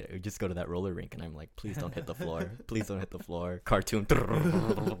even ice skate. I would just go to that roller rink and I'm like, please don't hit the floor. Please don't hit the floor. Cartoon.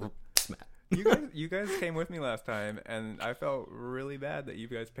 Smack. You guys came with me last time, and I felt really bad that you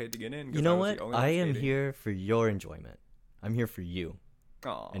guys paid to get in. You know what? I am here for your enjoyment. I'm here for you.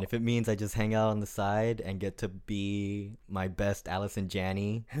 Aww. And if it means I just hang out on the side and get to be my best Allison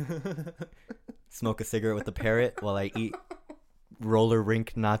Janney, smoke a cigarette with the parrot while I eat roller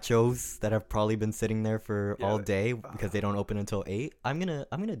rink nachos that have probably been sitting there for all day because they don't open until 8, I'm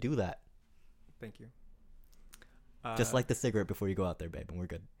gonna do that. Thank you. Just like the cigarette before you go out there, babe, and we're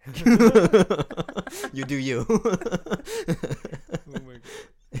good. You do you. Oh my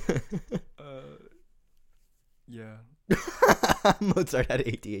god. Yeah. Mozart had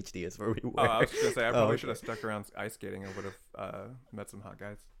ADHD is where we were. I was just gonna say I probably should have stuck around ice skating. I would have met some hot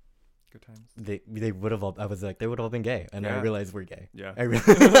guys. Good times. They would have all. I was like, they would have all been gay, and I realized we're gay. Yeah.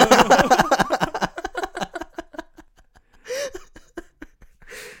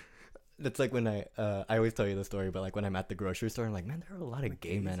 That's like when I always tell you the story, but like when I'm at the grocery store, I'm like, man, there are a lot of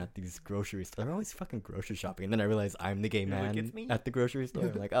gay men at these grocery stores. They're always fucking grocery shopping, and then I realize I'm the gay man at the grocery store.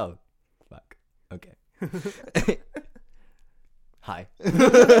 I'm like, oh, fuck, okay. Hi.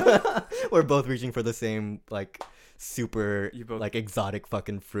 We're both reaching for the same like super like exotic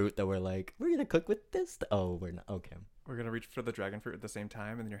fucking fruit that we're like, we're gonna cook with this. Oh, we're not. Okay. We're gonna reach for the dragon fruit at the same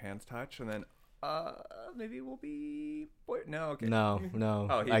time, and then your hands touch, and then maybe we'll be no. Okay. No.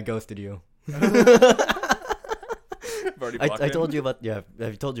 Oh, I ghosted you. I told you about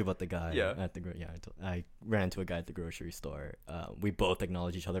I told you about the guy at the I ran into a guy at the grocery store. We both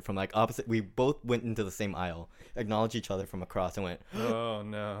acknowledged each other from like opposite. We both went into the same aisle, acknowledged each other from across, and went, oh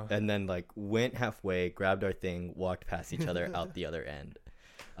no, and then like went halfway, grabbed our thing, walked past each other out the other end.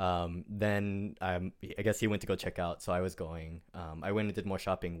 Then I guess he went to go check out, so I was going. I went and did more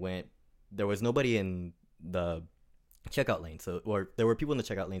shopping. There was nobody in the checkout lane, or there were people in the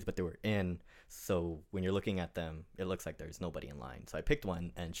checkout lanes, but they were in. So when you're looking at them, it looks like there's nobody in line. So I picked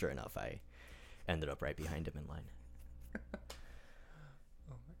one, and sure enough, I ended up right behind him in line.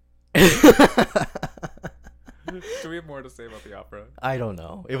 Do we have more to say about the opera? I don't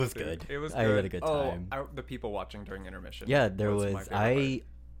know. It was good. It was good. I had a good time. The people watching during intermission. Yeah, there was. I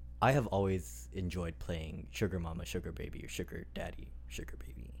have always enjoyed playing Sugar Mama, Sugar Baby, or Sugar Daddy, Sugar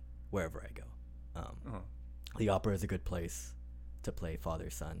Baby, wherever I go. The opera is a good place to play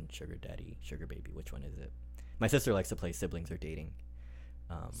father, son, sugar daddy, sugar baby. Which one is it? My sister likes to play siblings are dating.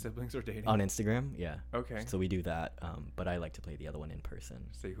 Siblings are dating? On Instagram, yeah. Okay. So we do that, but I like to play the other one in person.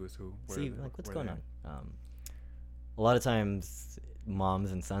 See who's who. What's going on. A lot of times,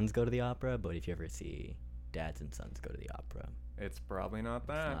 moms and sons go to the opera, but if you ever see dads and sons go to the opera, it's probably not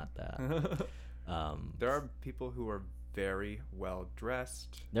that. It's not that. There are people who are very well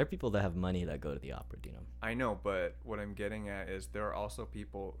dressed. There are people that have money that go to the opera, do you know? I know, but what I'm getting at is there are also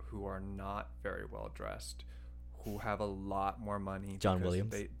people who are not very well dressed, who have a lot more money. John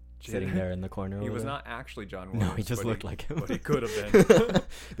Williams, sitting there in the corner. He was not actually John Williams. No, he just looked like him. But he could have been.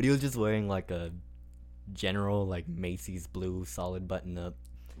 But he was just wearing like a general like Macy's blue solid button up,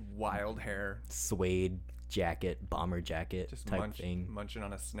 wild hair, suede jacket, bomber jacket, just type thing, munching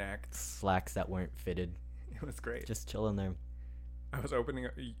on a snack, slacks that weren't fitted. It was great. Just chilling there. I was opening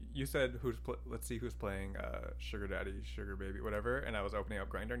up. You said let's see who's playing Sugar Daddy, Sugar Baby, whatever. And I was opening up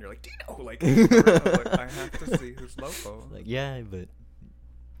Grindr, and you're like, Dino, like, I was like, I have to see who's local. Like, yeah, but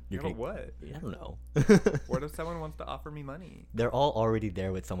but what? I don't know. What if someone wants to offer me money? They're all already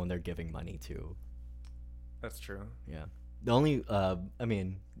there with someone they're giving money to. That's true. Yeah. The only,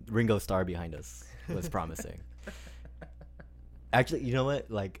 Ringo Starr behind us was promising. Actually, you know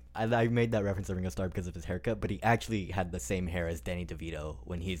what? Like, I made that reference to Ringo Starr because of his haircut, but he actually had the same hair as Danny DeVito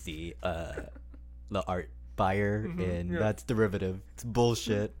when he's the art buyer, and that's derivative. It's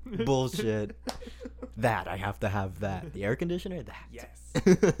bullshit. Bullshit. That, I have to have that. The air conditioner? That. Yes.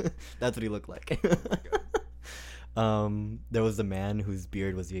 That's what he looked like. There was a man whose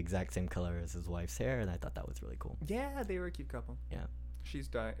beard was the exact same color as his wife's hair, and I thought that was really cool. Yeah, they were a cute couple. Yeah. She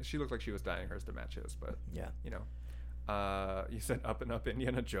looked like she was dyeing hers to match his, but yeah, you know. You said Up and Up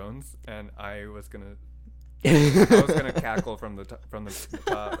Indiana Jones, and I was gonna cackle from the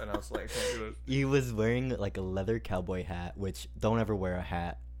top, and I was like, he was wearing like a leather cowboy hat, which don't ever wear a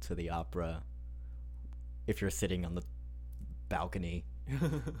hat to the opera if you're sitting on the balcony.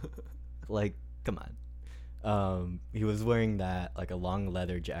 Like, come on. He was wearing that, like a long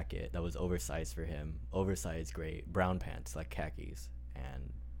leather jacket that was oversized for him, oversized gray brown pants like khakis,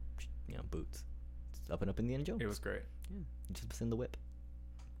 and boots. Up and Up Indiana Jones. It was great. Yeah, just in the whip.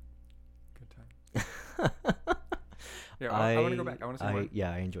 Good time. Yeah, I want to go back. I want to see more.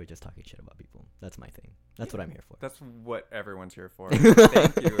 Yeah, I enjoy just talking shit about people. That's my thing. That's what I'm here for. That's what everyone's here for.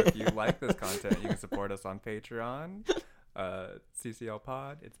 Thank you. If you like this content, you can support us on Patreon. CCL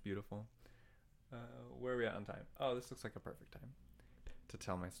Pod. It's beautiful. Where are we at on time? Oh, this looks like a perfect time to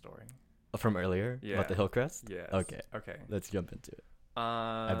tell my story. From earlier? Yeah. About the Hillcrest? Yes. Okay. Let's jump into it.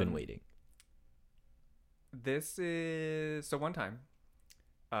 I've been waiting. This is so one time.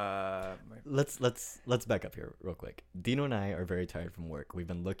 Let's back up here real quick. Dino and I are very tired from work. We've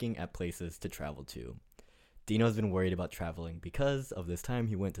been looking at places to travel to. Dino's been worried about traveling because of this time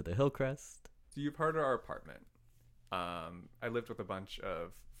he went to the Hillcrest. So you've heard of our apartment. I lived with a bunch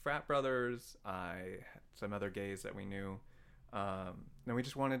of frat brothers. I had some other gays that we knew. And we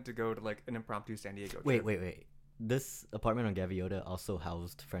just wanted to go to like an impromptu San Diego trip. Wait. This apartment on Gaviota also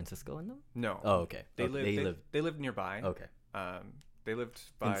housed Francisco in them? No. Oh, okay. They lived nearby. Okay. They lived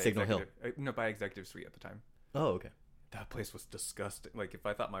by in Signal Hill. By Executive Suite at the time. Oh, okay. That place was disgusting. Like, if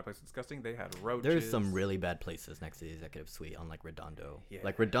I thought my place was disgusting, they had roaches. There's some really bad places next to the Executive Suite on, like, Redondo. Yeah.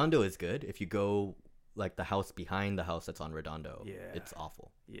 Like, Redondo is good. If you go, like, the house behind the house that's on Redondo, it's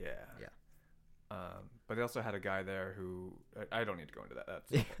awful. Yeah. Yeah. But they also had a guy there who... I don't need to go into that.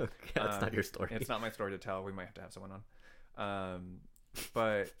 That's not your story. It's not my story to tell. We might have to have someone on.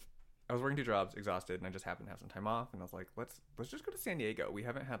 But I was working 2 jobs, exhausted, and I just happened to have some time off. And I was like, let's just go to San Diego. We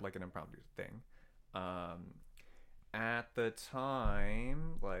haven't had, like, an impromptu thing. At the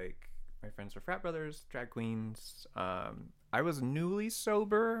time, like, my friends were frat brothers, drag queens. I was newly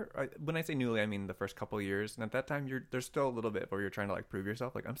sober. When I say newly, I mean the first couple of years. And at that time, there's still a little bit where you're trying to, like, prove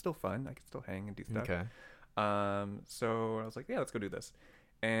yourself. Like, I'm still fun. I can still hang and do stuff. Okay. So I was like, yeah, let's go do this.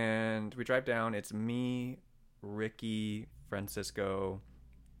 And we drive down. It's me, Ricky, Francisco,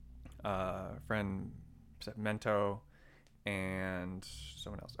 friend Mento, and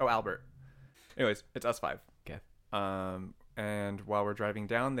someone else. Oh, Albert. Anyways, it's us 5. Okay. And while we're driving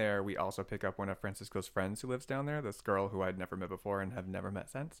down there, we also pick up one of Francisco's friends who lives down there, this girl who I'd never met before and have never met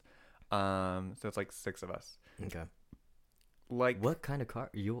since. So it's like 6 of us. Okay. Like, what kind of car?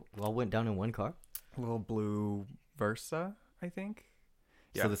 You all went down in one car? A little blue Versa, I think.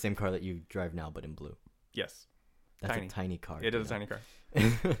 Yeah. So the same car that you drive now, but in blue. Yes. That's tiny. a tiny car. It is a tiny car.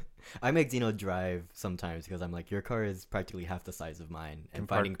 I make Dino drive sometimes because I'm like, your car is practically half the size of mine, and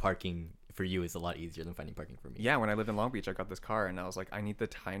finding parking for you is a lot easier than finding parking for me. Yeah, when I lived in Long Beach, I got this car, and I was like, I need the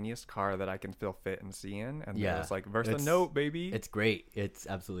tiniest car that I can still fit and see in. And it was like, Versa, note, baby. It's great. It's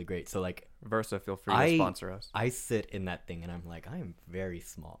absolutely great. So like, Versa, feel free to sponsor us. I sit in that thing, and I'm like, I am very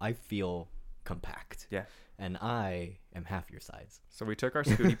small. I feel compact. Yeah. And I am half your size. So we took our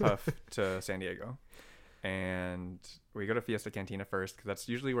Scooty Puff to San Diego. And we go to Fiesta Cantina first because that's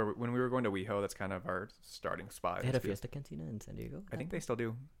usually when we were going to WeHo, that's kind of our starting spot. They had a Fiesta Cantina in San Diego? I think they still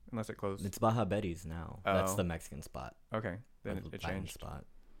do, unless it closed. It's Baja Betty's now. Oh. That's the Mexican spot. Okay, then it changed. Spot.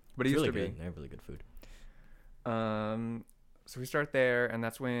 But it used to be. They have really good food. So we start there, and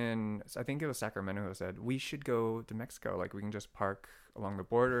that's when I think it was Sacramento who said we should go to Mexico. Like, we can just park along the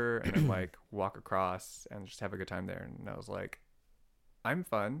border and then like walk across and just have a good time there. And I was like, I'm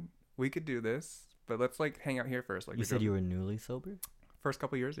fun. We could do this. But let's like hang out here first. Like, you said you were newly sober? First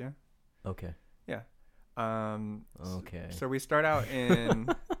couple years, yeah. Okay. Yeah. Okay. So we start out in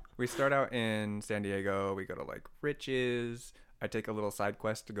San Diego. We go to like Rich's. I take a little side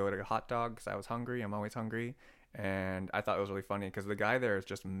quest to go to a hot dog because I was hungry. I'm always hungry, and I thought it was really funny because the guy there is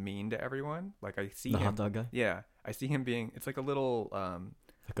just mean to everyone. Like, I see the him, hot dog guy. Yeah, I see him being. It's like a little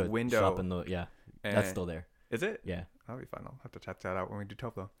like a window shop in the that's still there. Is it? Yeah. That'll be fun. I'll have to check that out when we do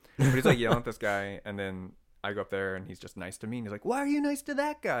Topo. But he's like yelling at this guy, and then I go up there, and he's just nice to me. And he's like, "Why are you nice to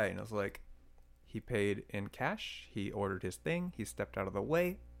that guy?" And I was like, "He paid in cash. He ordered his thing. He stepped out of the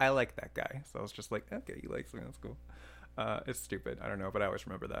way. I like that guy." So I was just like, "Okay, he likes me. That's cool." It's stupid. I don't know, but I always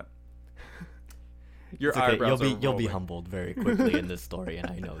remember that. Your okay. eyebrows You'll be humbled very quickly in this story, and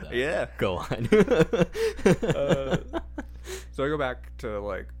I know that. Yeah. Go on. So I go back to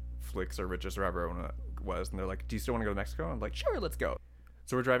like Flicks or Riches or wherever everyone was, and they're like, "Do you still want to go to Mexico?" I'm like, "Sure, let's go."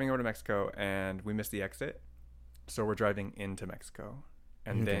 So we're driving over to Mexico, and we missed the exit, so we're driving into Mexico,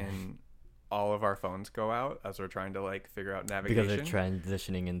 and then all of our phones go out as we're trying to like figure out navigation because they're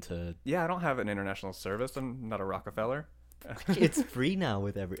transitioning into. Yeah, I don't have an international service. I'm not a Rockefeller. It's free now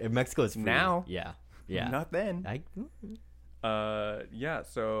with Mexico is free now. Yeah. Not then. Yeah.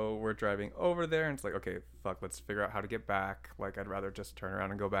 So we're driving over there, and it's like, okay, fuck, let's figure out how to get back. Like, I'd rather just turn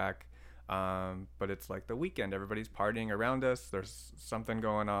around and go back. But it's like the weekend. Everybody's partying around us. There's something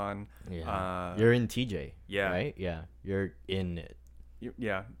going on. Yeah. You're in TJ. Yeah. Right? Yeah. You're in it.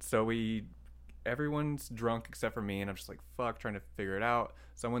 Yeah. So everyone's drunk except for me, and I'm just like, fuck, trying to figure it out.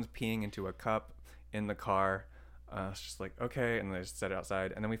 Someone's peeing into a cup in the car. It's just like, okay, and they just set it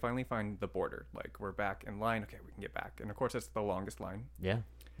outside, and then we finally find the border. Like, we're back in line. Okay, we can get back, and of course it's the longest line. Yeah.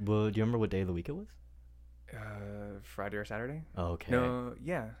 Well, do you remember what day of the week it was? Friday or Saturday? Oh, okay. No,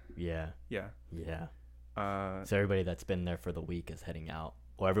 yeah, Yeah. yeah. Yeah. Uh, So everybody that's been there for the week is heading out.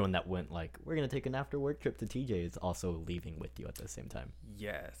 Or everyone that went like, we're gonna take an after work trip to TJ is also leaving with you at the same time.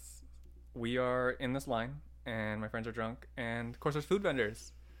 yes, we are in this line, and my friends are drunk, and of course there's food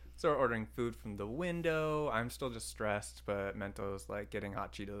vendors. So we're ordering food from the window. I'm still just stressed, but Mento's like getting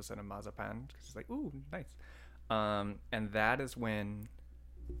hot Cheetos and a mazapan because he's like, ooh, nice. And that is when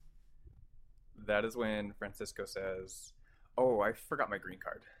Francisco says, "Oh, I forgot my green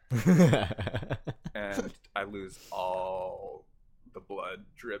card," and I lose all the blood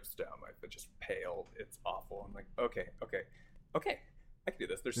drips down my face, just pale. It's awful. I'm like, okay, I can do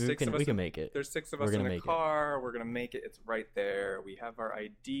this. There's six of us. We can make it. There's six of us in the car. We're gonna make it. It's right there. We have our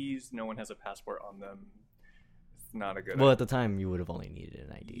IDs. No one has a passport on them. It's not a good. Well, idea. at the time, you would have only needed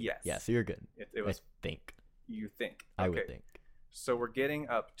an ID. Yes. Yeah, so you're good. It was. I think. You think? I would think. So we're getting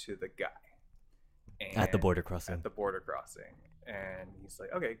up to the guy. At the border crossing. And he's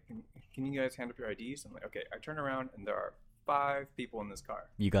like, okay, can you guys hand up your IDs? I'm like, okay. I turn around and there are 5 people in this car.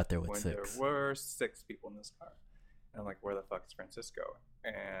 You got there with when 6. There were 6 people in this car. And I'm like, where the fuck is Francisco?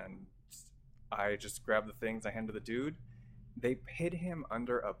 And I just grab the things I hand to the dude. They hid him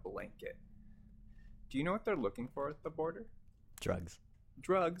under a blanket. Do you know what they're looking for at the border? Drugs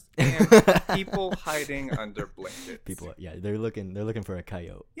and people hiding under blankets. They're looking for a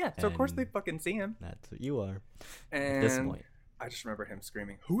coyote. Yeah, so of course they fucking see him. That's what you are. And at this point, I just remember him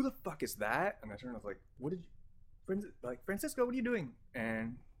screaming, "Who the fuck is that?" And I turned, I was like, "What did you, Francisco? What are you doing?"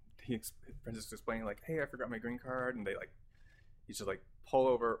 And Francisco explaining like, "Hey, I forgot my green card," and he's just like, "Pull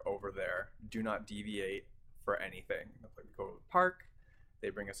over there. Do not deviate for anything." Like, we go to the park.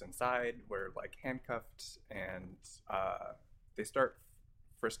 They bring us inside. We're like handcuffed, and they start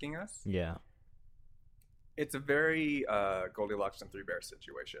frisking us. Yeah. It's a very Goldilocks and Three Bears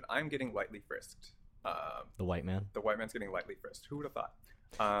situation. I'm getting lightly frisked. The white man? The white man's getting lightly frisked. Who would have thought?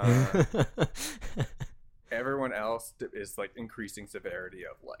 Everyone else is like increasing severity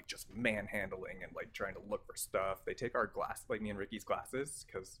of like just manhandling and like trying to look for stuff. They take our glass, like me and Ricky's glasses,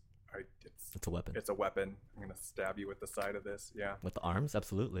 because it's a weapon. It's a weapon. I'm gonna stab you with the side of this. Yeah. With the arms,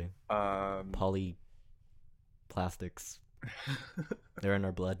 absolutely. Poly plastics. They're in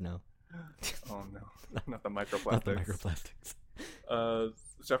our blood now. Oh no, not the microplastics. Not the microplastics.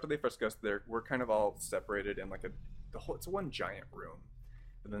 So after they frisk us, we're kind of all separated in like it's one giant room.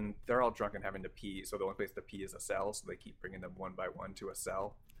 And then they're all drunk and having to pee, so the only place to pee is a cell. So they keep bringing them one by one to a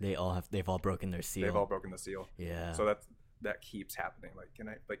cell. They've all broken their seal. They've all broken the seal. Yeah. So that keeps happening. Like, can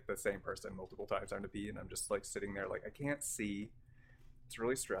I like the same person multiple times having to pee, and I'm just like sitting there like I can't see. It's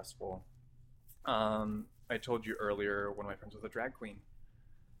really stressful. I told you earlier, one of my friends was a drag queen.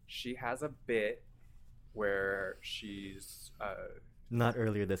 She has a bit where she's not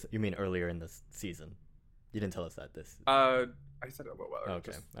earlier you mean earlier in this season? You didn't tell us that this. I said it a little while.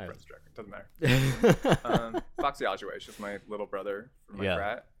 Okay. Just friends drag queen. Doesn't matter. Foxy Ajue, she's my little brother from my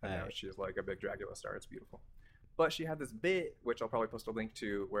frat. And now she's like a big Dracula star. It's beautiful. But she had this bit, which I'll probably post a link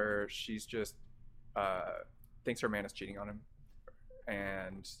to, where she's just thinks her man is cheating on him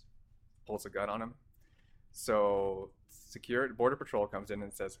and pulls a gun on him. So border patrol comes in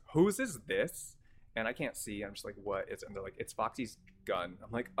and says, "Whose is this?" And I can't see. I'm just like, "What is it?" And they're like, "It's Foxy's gun."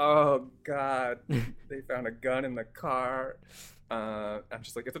 I'm like, "Oh God, they found a gun in the car." I'm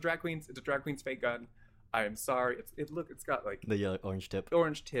just like, "It's a drag queen's fake gun. I am sorry. It's got like the yellow orange tip.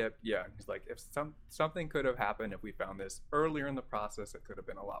 Yeah." He's like, "If something could have happened if we found this earlier in the process, it could have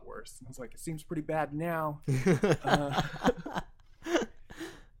been a lot worse." And I was like, "It seems pretty bad now."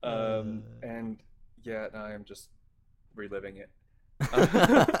 And yeah, I am just reliving it.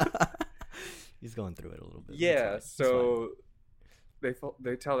 He's going through it a little bit. Yeah, so they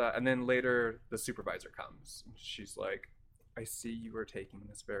tell that, and then later the supervisor comes. She's like, "I see you are taking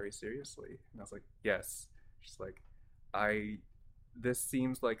this very seriously." And I was like, "Yes." She's like, this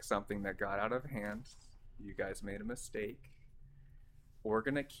seems like something that got out of hand. You guys made a mistake. We're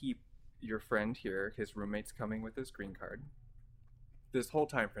gonna keep your friend here. His roommate's coming with his green card. This whole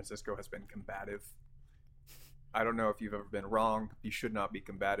time, Francisco has been combative. I don't know if you've ever been wrong. You should not be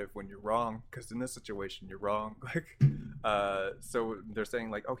combative when you're wrong, because in this situation, you're wrong. Like, so they're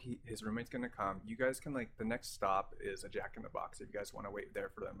saying like, "Oh, his roommate's gonna come. You guys can like the next stop is a Jack in the Box if you guys want to wait there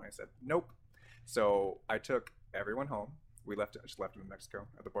for them." And I said, "Nope." So I took everyone home. I just left them in Mexico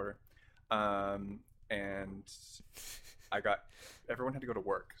at the border, and everyone had to go to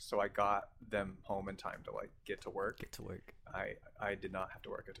work, so I got them home in time to like get to work. Get to work. I did not have to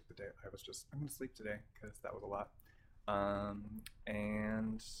work. I took the day. I'm gonna sleep today because that was a lot.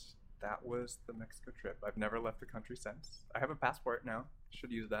 And that was the Mexico trip. I've never left the country since. I have a passport now.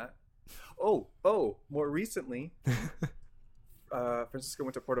 Should use that. Oh, more recently, Francisco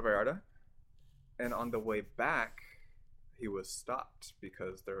went to Puerto Vallarta, and on the way back, he was stopped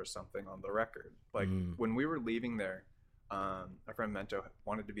because there was something on the record. Like when we were leaving there, our friend Mento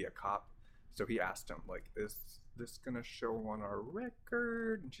wanted to be a cop, so he asked him, like, "Is this gonna show on our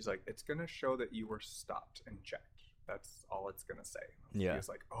record?" And she's like, "It's gonna show that you were stopped and checked. That's all it's gonna say." Yeah. He was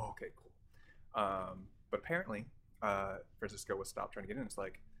like, "Oh, okay, cool." But apparently, Francisco was stopped trying to get in. It's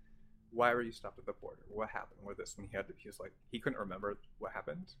like, why were you stopped at the border? What happened with this? And he was like, he couldn't remember what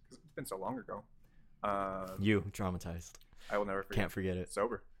happened because it's been so long ago. You traumatized. I will never forget. Can't forget it.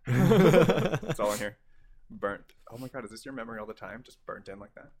 Sober. It's all in here. Burnt. Oh my God, is this your memory all the time? Just burnt in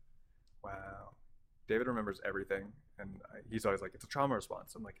like that? Wow. David remembers everything, and he's always like, it's a trauma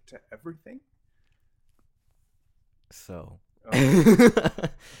response. I'm like, to everything? So, Oh.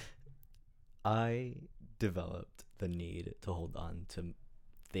 I developed the need to hold on to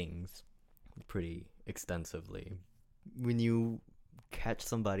things pretty extensively. When you catch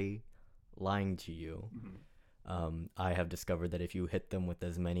somebody lying to you, I have discovered that if you hit them with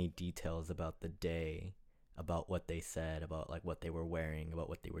as many details about the day, about what they said, about like what they were wearing, about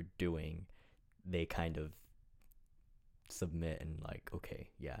what they were doing, they kind of submit and like, okay,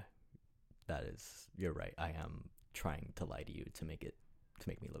 yeah, you're right. I am trying to lie to you to make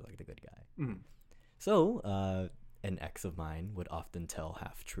me look like the good guy. So, an ex of mine would often tell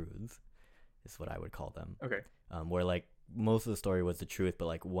half-truths, is what I would call them. Okay. Where, like, most of the story was the truth, but,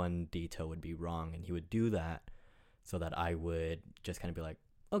 like, one detail would be wrong, and he would do that so that I would just kind of be like,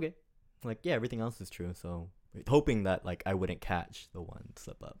 okay, like, yeah, everything else is true, so hoping that, like, I wouldn't catch the one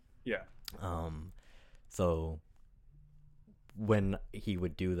slip up. Yeah. So when he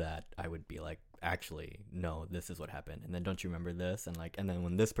would do that, I would be like, actually, no, this is what happened, and then don't you remember this? And like, and then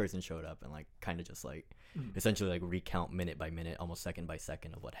when this person showed up and like kind of just like essentially like recount minute by minute, almost second by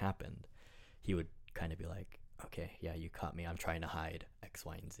second of what happened, he would kind of be like, okay, yeah, you caught me, I'm trying to hide X,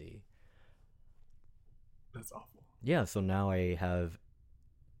 Y, and Z. That's awful. Yeah, so now I have,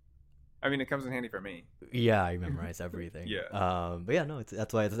 I mean, it comes in handy for me. yeah, I memorize everything. Yeah. But yeah, no,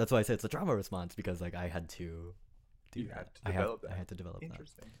 that's why I say it's a trauma response, because like I had to do that. I had to develop that.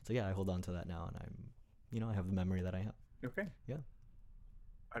 Interesting. So yeah, I hold on to that now, and I have the memory that I have. Okay. Yeah.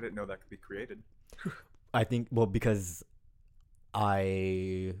 I didn't know that could be created. I think, well, because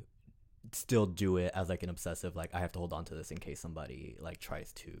I still do it as like an obsessive, like I have to hold on to this in case somebody like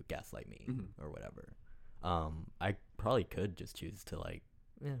tries to gaslight me or whatever. I probably could just choose to like,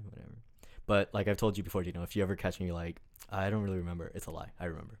 whatever. But like I've told you before, if you ever catch me like, I don't really remember, it's a lie. I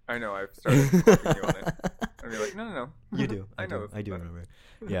remember. I know. I've started poking you on it. And you're like, no. You do. I do remember.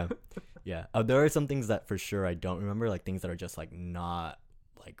 Yeah. Yeah. There are some things that for sure I don't remember, like things that are just like not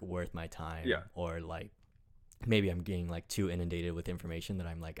like worth my time. Yeah. Or like maybe I'm getting like too inundated with information that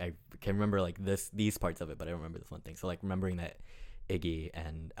I'm like, I can remember like these parts of it, but I don't remember this one thing. So like remembering that Iggy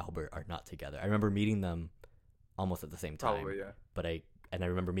and Albert are not together. I remember meeting them almost at the same time. Probably, yeah. But I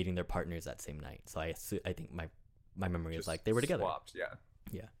remember meeting their partners that same night. So I think my memory is like they were together. Swapped, yeah.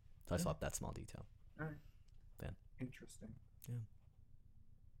 Yeah. So I swapped that small detail. All right. Then. Interesting. Yeah.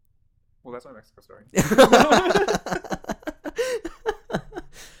 Well, that's my Mexico story.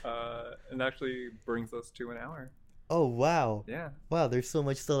 And actually brings us to an hour. Oh, wow. Yeah. Wow, there's so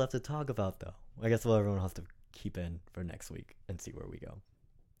much still left to talk about, though. I guess everyone has to keep in for next week and see where we go.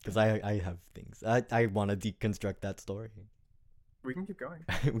 Because I have things. I want to deconstruct that story. We can keep going.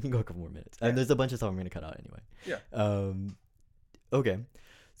 We can go a couple more minutes. Yeah. And there's a bunch of stuff I'm going to cut out anyway. Yeah. Okay.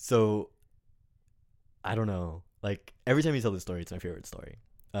 So, I don't know. Like, every time you tell this story, it's my favorite story.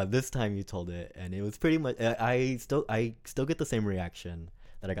 This time you told it, and it was pretty much... I still get the same reaction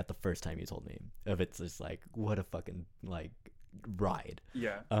that I got the first time you told me. Of it's just like, what a fucking, like, ride.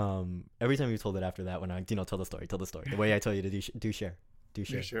 Yeah. Every time you told it after that, when I, tell the story. The way I tell you to do share. Do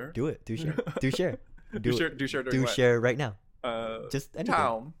share. Do it. Do share. Do share. Do share. Do share right now. Just anything.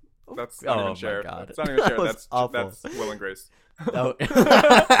 Town. That's not even shared. God. It's not even shared. That was That's Will and Grace. Oh.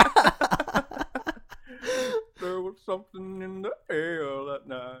 There was something in the air that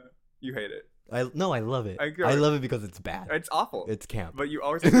night. You hate it. I love it. I love it because it's bad. It's awful. It's camp. But you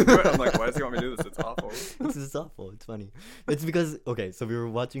always have to do it. I'm like, why does he want me to do this? It's awful. This is awful. It's funny. It's because, okay, so we were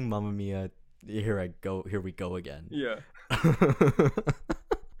watching Mamma Mia. Here we go again. Yeah.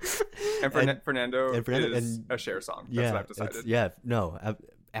 And Fernando is a Cher song. That's what I've decided.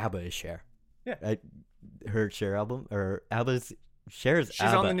 ABBA is Cher. Yeah. Her Cher album, or Cher's she's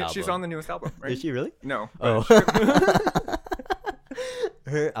ABBA on the album. She's on the newest album, right? Is she really? No. Oh.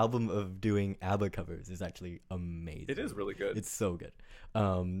 Her album of doing ABBA covers is actually amazing. It is really good. It's so good.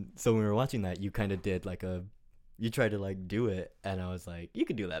 So when we were watching that, you kind of did like you tried to like do it, and I was like, you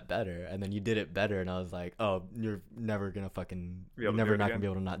could do that better, and then you did it better, and I was like, oh, you're never gonna you're never not gonna be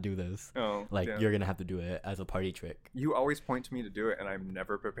able to not do this. Oh, like yeah. you're gonna have to do it as a party trick. You always point to me to do it, and I'm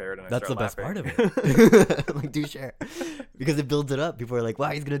never prepared. And That's I the start best laughing. part of it. Like do share, because it builds it up. People are like,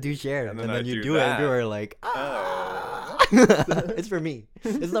 wow, he's gonna do share, and then you do it, and people are like, ah. It's for me.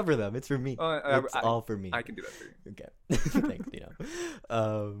 It's not for them. It's for me. It's all for me. I can do that for you. Okay. Thanks, Dino.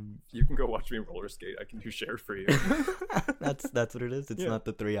 You can go watch me roller skate. I can do share for you. That's what it is. It's not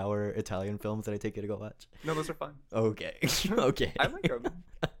the 3-hour Italian films that I take you to go watch. No, those are fun. Okay. Okay. I like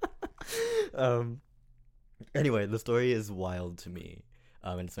them. Anyway, the story is wild to me.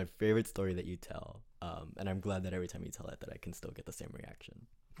 And it's my favorite story that you tell. And I'm glad that every time you tell it that I can still get the same reaction.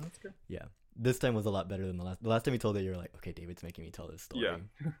 That's good. Yeah. This time was a lot better than the last. The last time you told it, you were like, okay, David's making me tell this story. Yeah.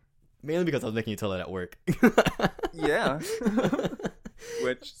 Mainly because I was making you tell it at work. Yeah.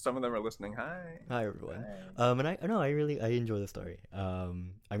 Which some of them are listening. Hi everyone. And I really enjoy the story.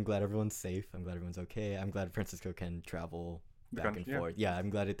 I'm glad everyone's safe. I'm glad everyone's okay. I'm glad Francisco can travel back and forth. Yeah, I'm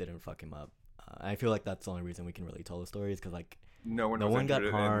glad it didn't fuck him up. I feel like that's the only reason we can really tell the story is because like no one got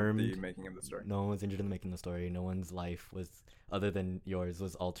harmed in the making of the story. No one was injured in the making of the story. No one's life was, other than yours,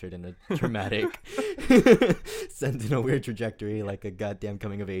 was altered in a traumatic, sent in a weird trajectory like a goddamn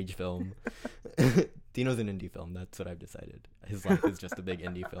coming of age film. Dino's an indie film. That's what I've decided. His life is just a big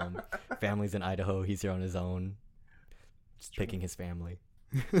indie film. Family's in Idaho. He's here on his own, picking his family.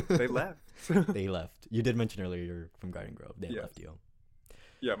 They left. They left. You did mention earlier you're from Garden Grove. They left you.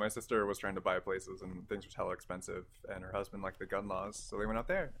 Yeah, my sister was trying to buy places and things were hella expensive, and her husband liked the gun laws, so they went out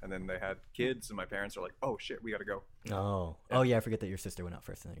there. And then they had kids, and my parents are like, "Oh shit, we gotta go." Oh yeah, I forget that your sister went out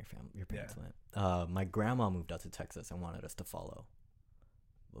first, and then your parents went. My grandma moved out to Texas and wanted us to follow,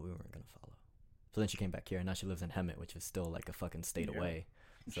 but we weren't gonna follow. So then she came back here, and now she lives in Hemet, which is still like a fucking state away.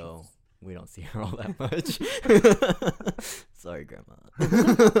 So we don't see her all that much. Sorry, Grandma.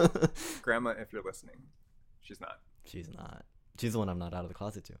 Grandma, if you're listening, she's not. She's not. She's the one I'm not out of the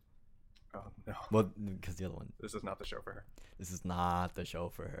closet to. Oh, no. Well, because the other one. This is not the show for her. This is not the show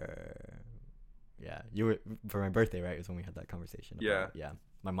for her. Yeah. You were, for my birthday, right? It was when we had that conversation. Yeah. Yeah.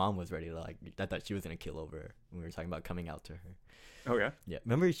 My mom was ready to, like, I thought she was going to kill over when we were talking about coming out to her. Oh, yeah? Yeah.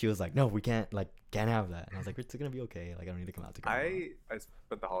 Remember, she was like, no, we can't have that. And I was like, it's going to be okay. Like, I don't need to come out to grandma. I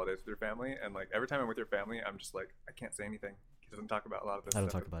spent the holidays with your family, and, like, every time I'm with your family, I'm just like, I can't say anything. He doesn't talk about a lot of this I don't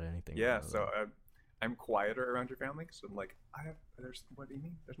stuff. talk about anything. Yeah, so I'm quieter around your family, so I'm like, what do you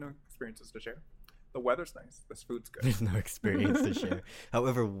mean? There's no experiences to share. The weather's nice. This food's good. There's no experience to share.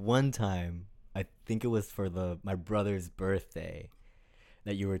 However, one time, I think it was for my brother's birthday,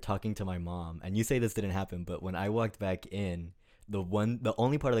 that you were talking to my mom, and you say this didn't happen, but when I walked back in, the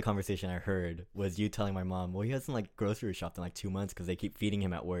only part of the conversation I heard was you telling my mom, well, he hasn't like grocery shopped in like 2 months because they keep feeding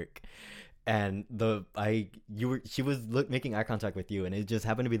him at work. And she was making eye contact with you, and it just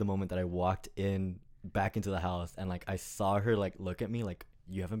happened to be the moment that I walked in back into the house, and like I saw her like look at me like,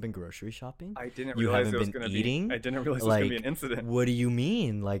 you haven't been grocery shopping? I didn't realize it was going to be. I didn't realize it was going to be an incident. What do you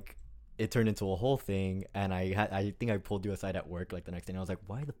mean? Like, it turned into a whole thing, and I think I pulled you aside at work like the next day, and I was like,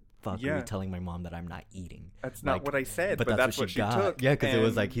 why the fuck are you telling my mom that I'm not eating? That's not what I said, but that's what she took. Yeah, because it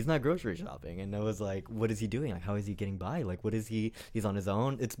was like, he's not grocery shopping, and I was like, what is he doing? Like, how is he getting by? Like, what is he's on his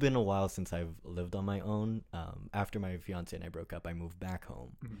own? It's been a while since I've lived on my own. After my fiance and I broke up, I moved back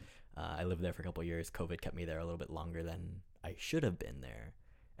home. Mm-hmm. I lived there for a couple of years. COVID kept me there a little bit longer than I should have been there,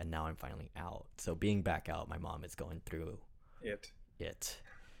 and now I'm finally out. So being back out, my mom is going through it.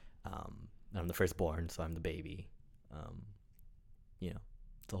 I'm the firstborn, so I'm the baby.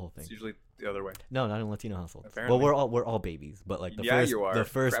 It's the whole thing. It's usually the other way. No, not in Latino households. Apparently. Well, we're all babies, but like you are. The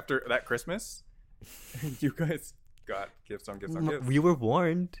first after that Christmas, you guys got gifts on gifts on gifts. We were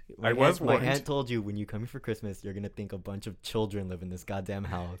warned. I was warned. My aunt told you, when you come here for Christmas, you're gonna think a bunch of children live in this goddamn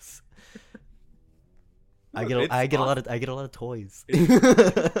house. I get a lot of toys.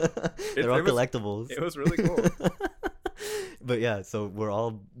 They're all collectibles. It was really cool. But yeah, so we're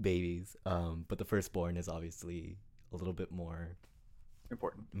all babies. But the firstborn is obviously a little bit more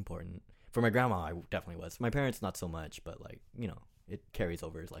important. For my grandma, I definitely was. For my parents, not so much, but like, it carries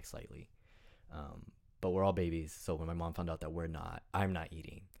over like slightly. But we're all babies, so when my mom found out that I'm not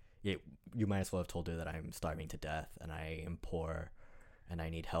eating, you might as well have told her that I'm starving to death and I am poor and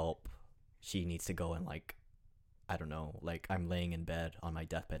I need help. She needs to go and like, I don't know, like I'm laying in bed on my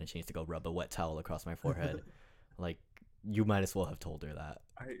deathbed and she needs to go rub a wet towel across my forehead. Like, you might as well have told her that.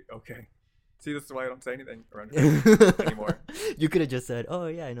 Okay. See, this is why I don't say anything around her anymore. You could have just said, oh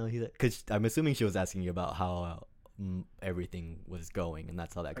yeah, I know he's, because I'm assuming she was asking you about how everything was going, and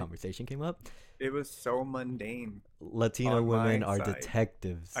that's how that conversation came up. It was so mundane. Latino On women my are side.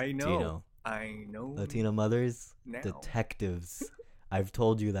 detectives. I know. Dino. I know. Latino mothers, now. detectives. I've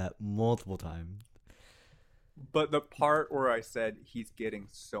told you that multiple times. But the part where I said he's getting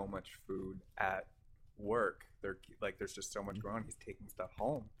so much food at work, there's just so much going on. He's taking stuff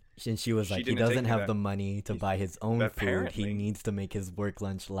home. And she was She like, he didn't take doesn't me have that- the money to buy his own food. apparently. He needs to make his work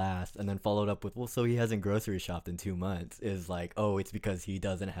lunch last. And then followed up with, well, so he hasn't grocery shopped in 2 months. Is like, oh, it's because he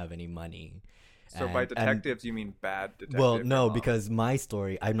doesn't have any money. So by detectives, you mean bad detectives? Well, no, because my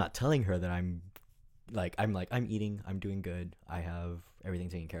story, I'm not telling her that I'm eating, I'm doing good, I have everything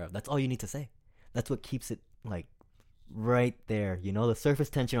taken care of. That's all you need to say. That's what keeps it like right there. You know, the surface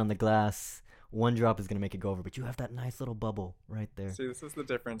tension on the glass. One drop is gonna make it go over, but you have that nice little bubble right there. See, this is the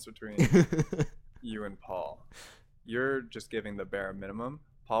difference between you and Paul. You're just giving the bare minimum.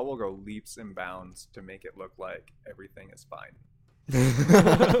 Paul will go leaps and bounds to make it look like everything is fine.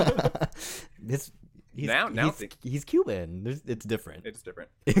 He's Cuban. It's different. It's different.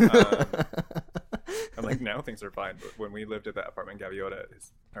 I'm like, now things are fine. But when we lived at that apartment in Gaviota,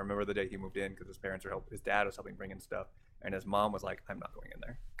 I remember the day he moved in because his dad was helping bring in stuff, and his mom was like, I'm not going in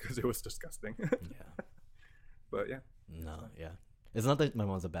there because it was disgusting. Yeah. But yeah. No, yeah. It's not that my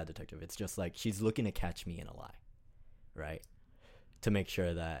mom's a bad detective. It's just like she's looking to catch me in a lie, right? To make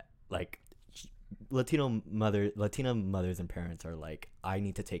sure that like Latina mothers and parents are like, I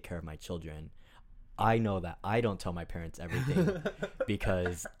need to take care of my children. I know that I don't tell my parents everything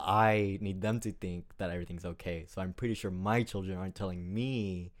because I need them to think that everything's okay. So I'm pretty sure my children aren't telling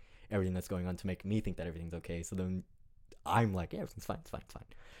me everything that's going on to make me think that everything's okay. So then I'm like, yeah, everything's fine, it's fine, it's fine.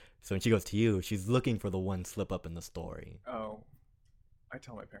 So when she goes to you, she's looking for the one slip up in the story. Oh, I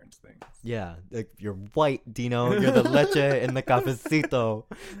tell my parents things. Yeah, like, you're white, Dino. You're the leche in the cafecito.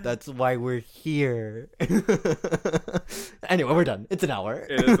 That's why we're here. Anyway, we're done. It's an hour.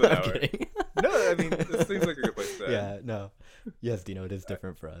 It is an I'm hour. kidding. No, I mean, this seems like a good place to end. Yeah, no. Yes, Dino, it is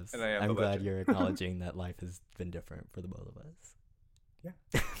different for us. And I am I'm the glad legend. you're acknowledging that life has been different for the both of us. Yeah.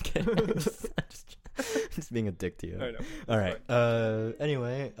 Okay. just being a dick to you. I know. All right.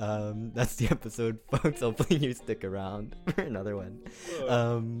 Anyway, that's the episode, folks. Hopefully you stick around for another one.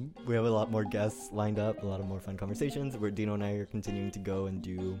 We have a lot more guests lined up, a lot of more fun conversations where Dino and I are continuing to go and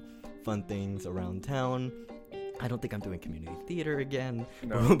do fun things around town. I don't think I'm doing community theater again.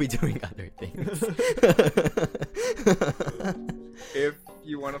 No. But we'll be doing other things. If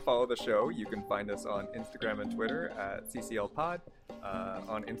you want to follow the show, you can find us on Instagram and Twitter at CCLPod.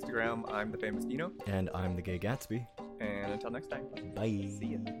 On Instagram, I'm the famous Dino. And I'm the Gay Gatsby. And until next time, Bye.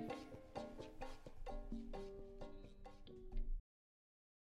 see ya.